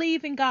really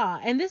believe in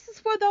God, and this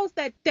is for those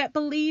that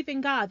believe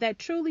in God, that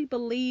truly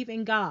believe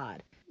in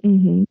God.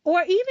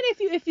 Or even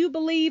if you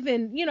believe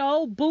in, you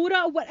know,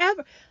 Buddha or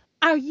whatever,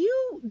 Are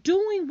you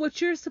doing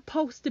what you're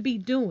supposed to be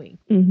doing?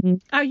 Mm-hmm.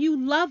 Are you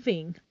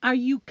loving? Are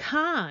you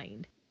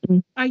kind? Mm-hmm.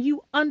 Are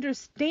you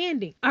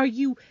understanding? Are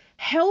you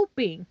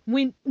helping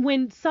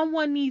when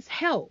someone needs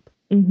help?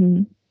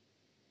 Mm-hmm.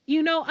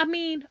 I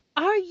mean,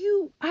 are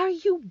you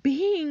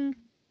being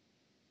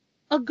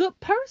a good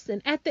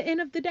person at the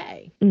end of the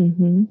day?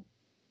 Mm-hmm.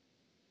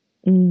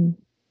 Mm.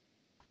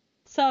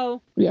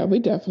 So, Yeah, we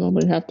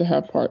definitely have to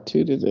have part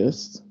 2 to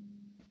this.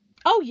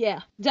 oh yeah,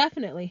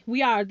 definitely.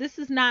 We are. This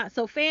is not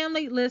so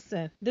family,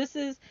 listen. This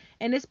is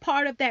and it's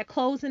part of that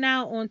closing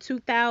out on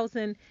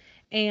 2000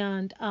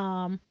 and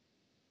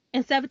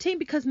 17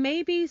 because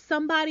maybe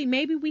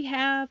we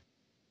have,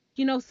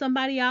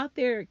 somebody out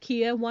there,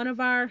 Kia, one of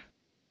our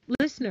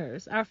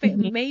listeners,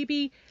 Mm-hmm.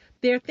 maybe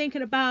they're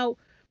thinking about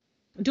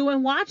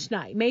doing watch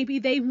night. Maybe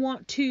they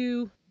want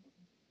to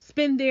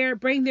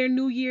bring their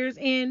New Year's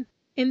in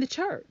the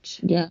church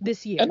Yeah.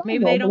 this year. And I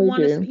Maybe they don't normally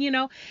want do.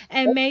 to,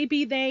 and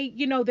maybe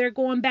they're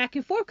going back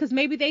and forth because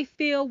maybe they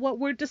feel what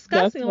we're That's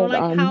discussing or what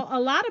like how a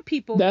lot of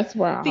people that's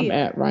where I'm feel.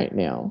 at right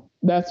now.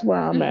 That's where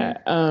I'm Mhm.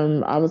 at.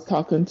 I was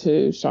talking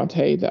to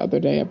Shantae the other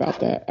day about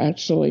that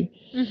actually,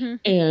 Mhm.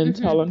 and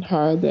Mhm. telling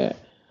her that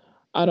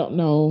I don't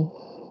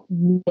know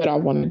what I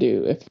want to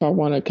do. If I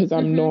want to, because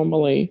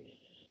Mhm.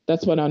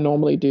 that's what I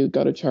normally do,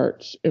 go to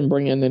church and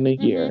bring in the new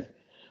Mhm. year.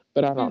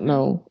 But I don't Mhm.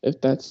 know if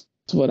that's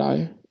what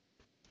I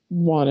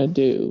want to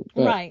do.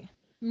 But Right.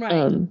 Right.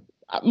 um,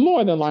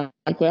 more than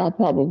likely, I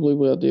probably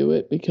will do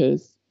it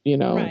because,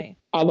 Right.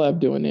 I love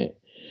doing it.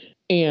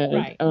 And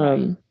Right.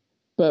 Right.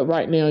 but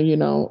right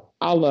now,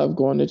 I love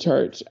going to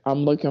church.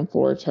 I'm looking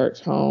for a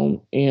church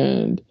home,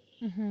 and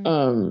Mhm.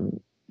 um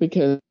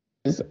because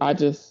I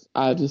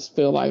just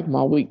feel like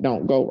my week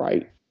don't go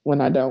right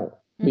when I don't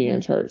be in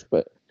Mhm. church.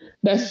 But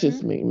that's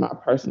just Mhm. me, my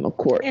personal And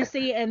quirk.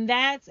 see, and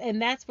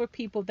that's for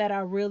people that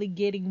are really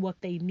getting what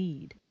they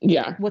need.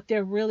 Yeah. What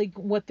they're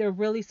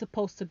really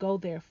supposed to go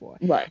there for.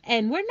 Right.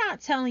 And we're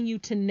not telling you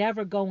to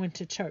never go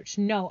into church.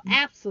 No,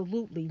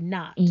 absolutely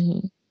not.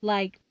 Mm-hmm.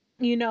 Like,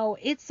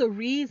 it's a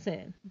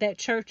reason that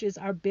churches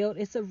are built.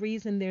 It's a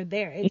reason they're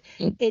there.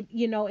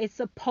 It's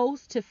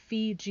supposed to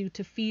feed you,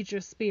 to feed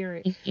your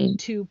spirit, Mm-hmm.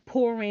 to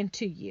pour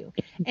into you.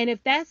 And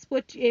if that's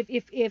what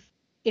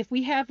if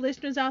we have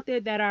listeners out there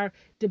that are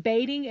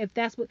debating if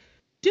that's what,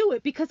 do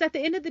it, because at the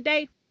end of the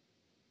day,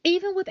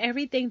 even with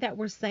everything that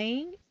we're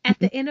saying, at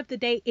the end of the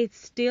day, it's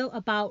still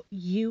about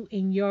you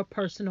and your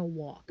personal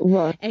walk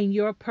Right. and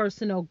your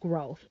personal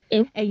growth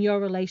And, and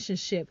your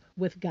relationship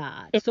with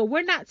God. So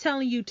we're not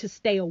telling you to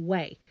stay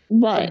away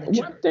from right. the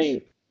One church.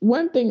 thing.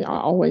 One thing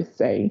I always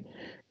say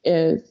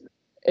is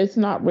it's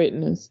not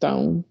written in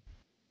stone.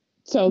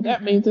 So that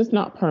Mhm. means it's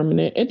not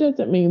permanent. It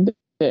doesn't mean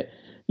that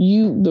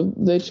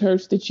the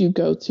church that you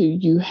go to,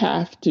 you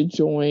have to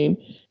join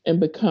and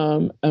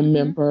become a Mhm.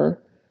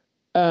 member.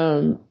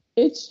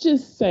 It's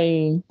just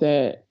saying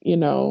that,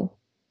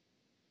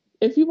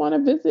 if you want to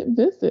visit,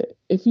 visit.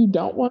 If you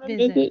don't want to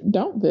Visit. visit,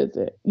 don't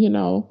visit.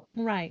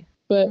 Right.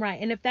 But Right.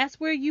 And if that's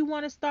where you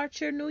want to start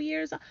your New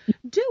Year's,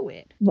 do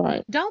it.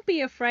 right, Don't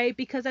be afraid,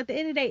 because at the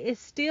end of the day, it's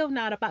still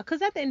not about,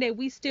 because at the end of the day,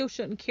 we still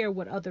shouldn't care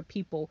what other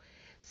people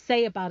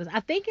say about us. I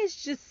think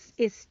it's just,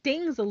 it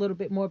stings a little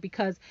bit more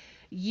because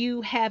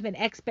you have an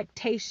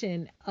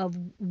expectation of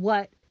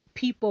what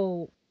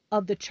people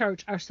of the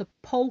church are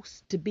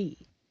supposed to be.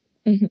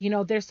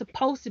 mm-hmm, They're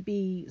supposed to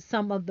be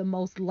some of the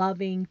most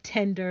loving,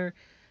 tender,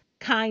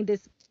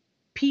 kindest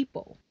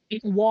people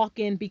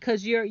walking,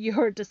 because you're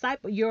a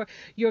disciple,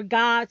 you're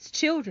God's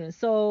children,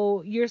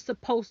 so you're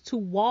supposed to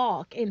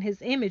walk in his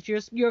image,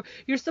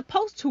 you're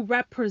supposed to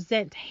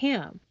represent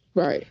him.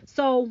 right,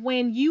 So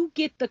when you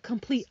get the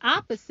complete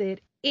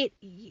opposite,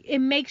 it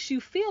makes you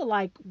feel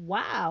like,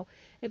 wow,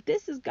 if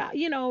this is God,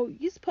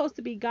 you're supposed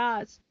to be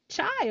God's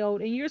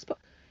child, and you're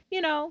supposed,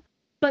 you know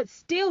but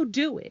still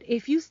do it.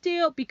 If you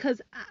still,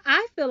 because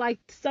I feel like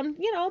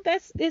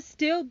that's is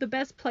still the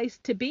best place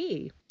to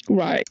be.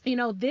 right,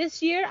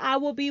 This year I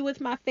will be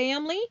with my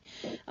family.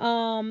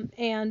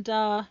 And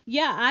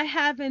yeah, I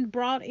haven't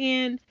brought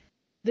in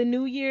the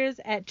New Year's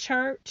at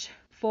church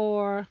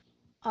for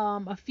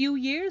a few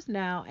years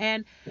now,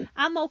 and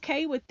I'm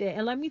okay with it.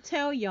 And let me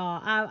tell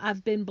y'all,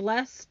 I've been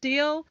blessed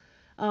still.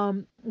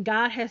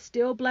 God has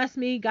still blessed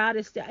me. God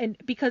is still, and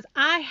because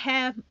I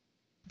have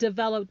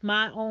developed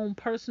my own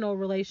personal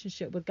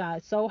relationship with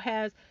God, so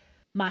has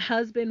my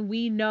husband.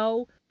 We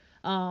know,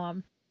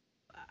 um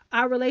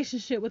our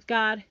relationship with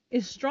God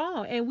is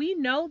strong. And we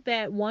know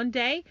that one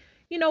day,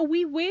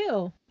 we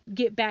will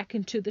get back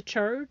into the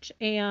church,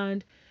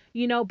 and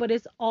but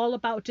it's all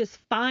about just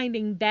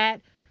finding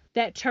that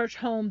church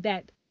home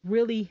that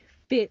really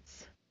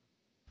fits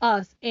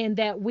us, and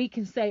that we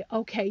can say,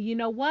 okay, you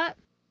know what?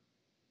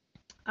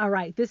 All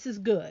right, this is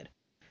good.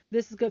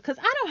 This is good, cuz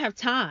I don't have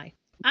time.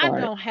 I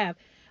right, don't have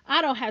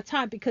I don't have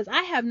time, because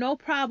I have no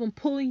problem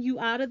pulling you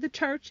out of the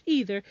church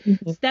either,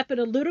 mm-hmm. stepping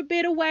a little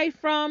bit away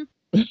from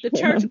the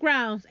church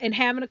grounds and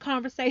having a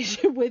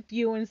conversation with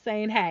you and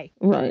saying, "Hey,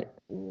 right,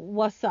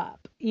 what's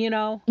up?"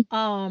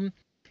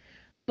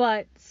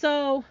 But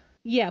so,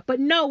 yeah, but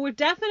no, we're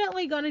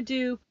definitely going to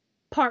do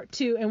part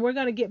 2, and we're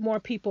gonna get more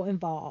people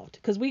involved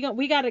because we're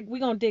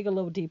gonna dig a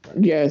little deeper.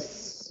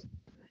 Yes.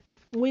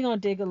 We're gonna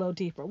dig a little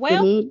deeper.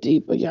 Well, a little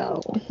deeper,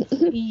 y'all.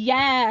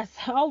 Yes.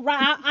 All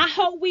right. I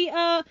hope we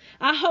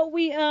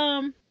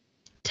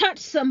touch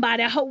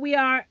somebody. I hope we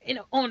are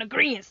on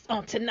agreement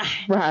on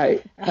tonight.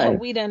 Right. I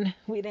hope we done.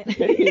 Let's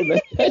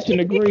touch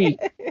and agree.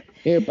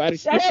 Everybody.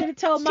 I should have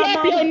told my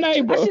mom. Your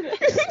neighbor.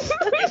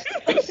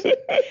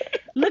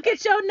 Look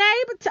at your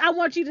neighbor. I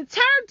want you to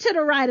turn to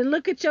the right and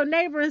look at your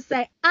neighbor and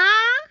say,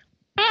 I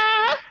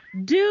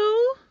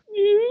do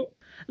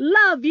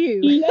love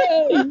you.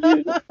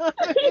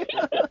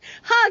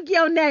 Hug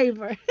your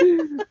neighbor.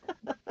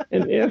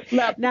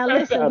 Now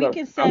listen, we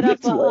can set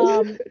up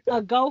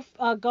a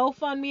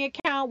GoFundMe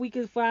account. We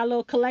can for our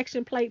little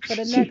collection plate for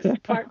the next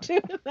part 2.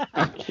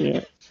 I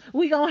can't.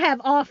 We gonna have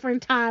offering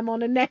time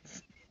on the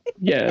next.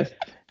 Yes.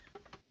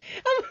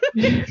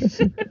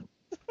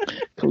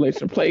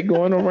 Collection plate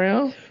going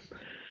around.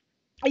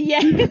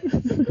 Yeah.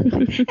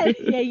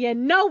 Yeah.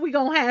 No, we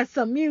gonna have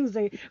some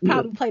music.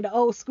 Probably play the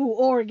old school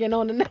organ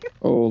on the next.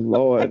 Oh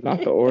Lord, not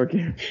the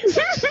organ.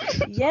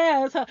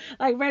 Yes,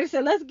 like Randy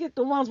said, let's get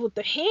the ones with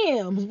the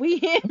hymns.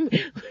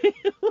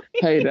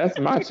 Hey, that's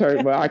my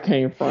church where I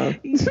came from.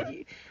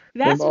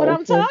 That's what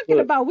I'm talking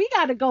about. We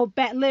got to go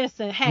back.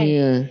 Listen,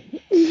 hey,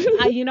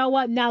 you know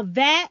what? Now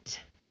that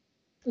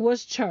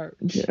was church.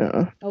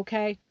 Yeah.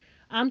 Okay,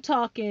 I'm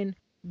talking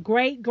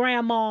great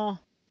grandma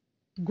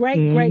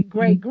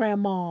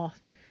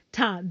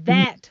time.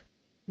 That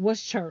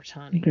was church,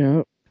 honey.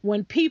 Yeah.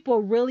 When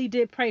people really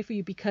did pray for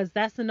you, because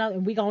that's another,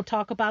 and we're going to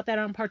talk about that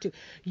on part 2.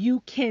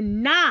 You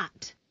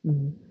cannot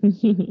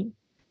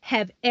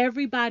have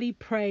everybody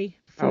pray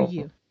for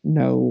you.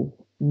 No.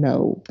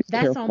 That's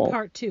careful. On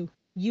part 2.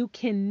 You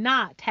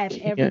cannot have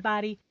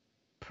everybody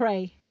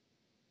pray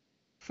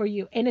for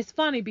you. And it's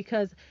funny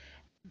because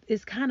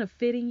it's kind of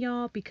fitting,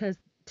 y'all, because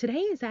today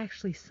is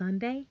actually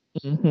Sunday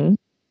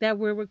that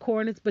we're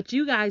recording this, but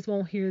you guys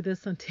won't hear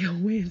this until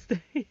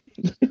Wednesday.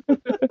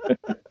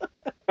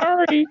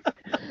 Sorry.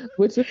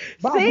 Which is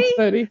Bible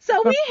study.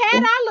 So we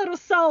had our little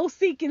soul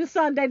seeking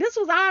Sunday. This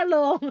was our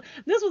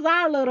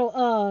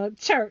little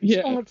church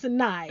on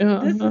tonight.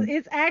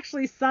 It's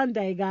actually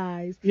Sunday,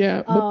 guys.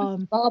 Yeah.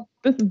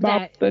 This is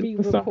Bible study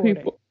for some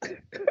people.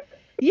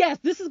 Yes,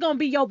 this is gonna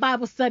be your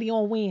Bible study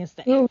on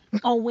Wednesday.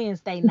 On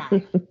Wednesday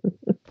night.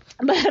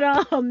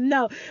 But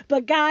no.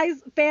 But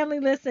guys, family,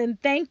 listen,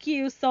 thank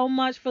you so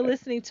much for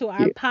listening to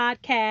our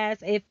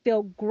podcast. It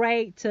felt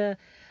great to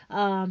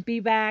be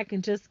back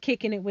and just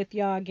kicking it with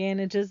y'all again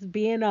and just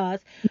being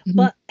us.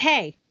 But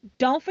hey,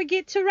 don't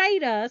forget to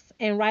rate us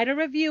and write a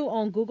review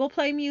on Google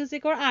Play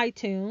Music or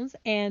iTunes,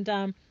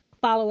 and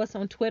follow us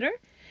on Twitter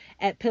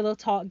at Pillow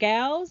Talk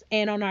Gals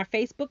and on our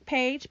Facebook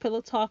page,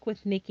 Pillow Talk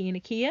with Nikki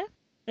and Akia.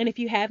 And if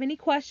you have any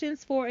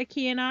questions for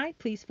Akia and I,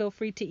 please feel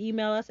free to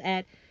email us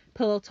at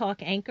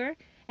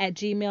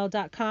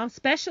pillowtalkanchor@gmail.com,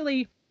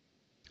 especially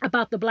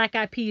about the Black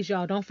Eyed Peas,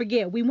 y'all. Don't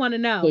forget, we want to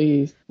know.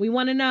 Please. We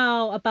want to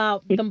know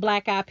about them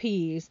Black Eyed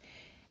Peas.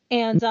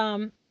 And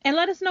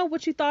let us know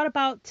what you thought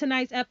about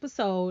tonight's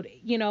episode.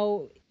 You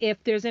know,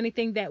 if there's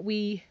anything that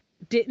we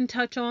didn't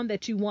touch on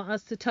that you want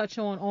us to touch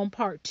on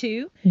part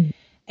 2.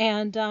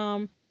 And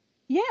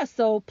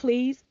so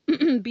please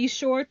be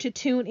sure to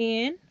tune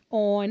in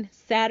on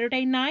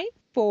Saturday night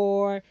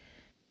for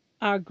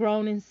our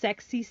Grown and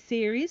Sexy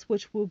series,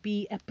 which will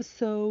be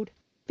episode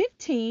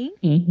 15.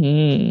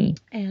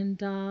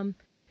 And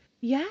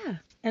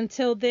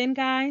until then,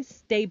 guys,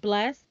 stay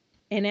blessed,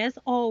 and as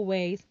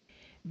always,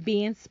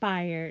 be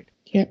inspired.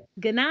 Yep.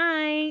 Good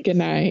night. Good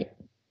night.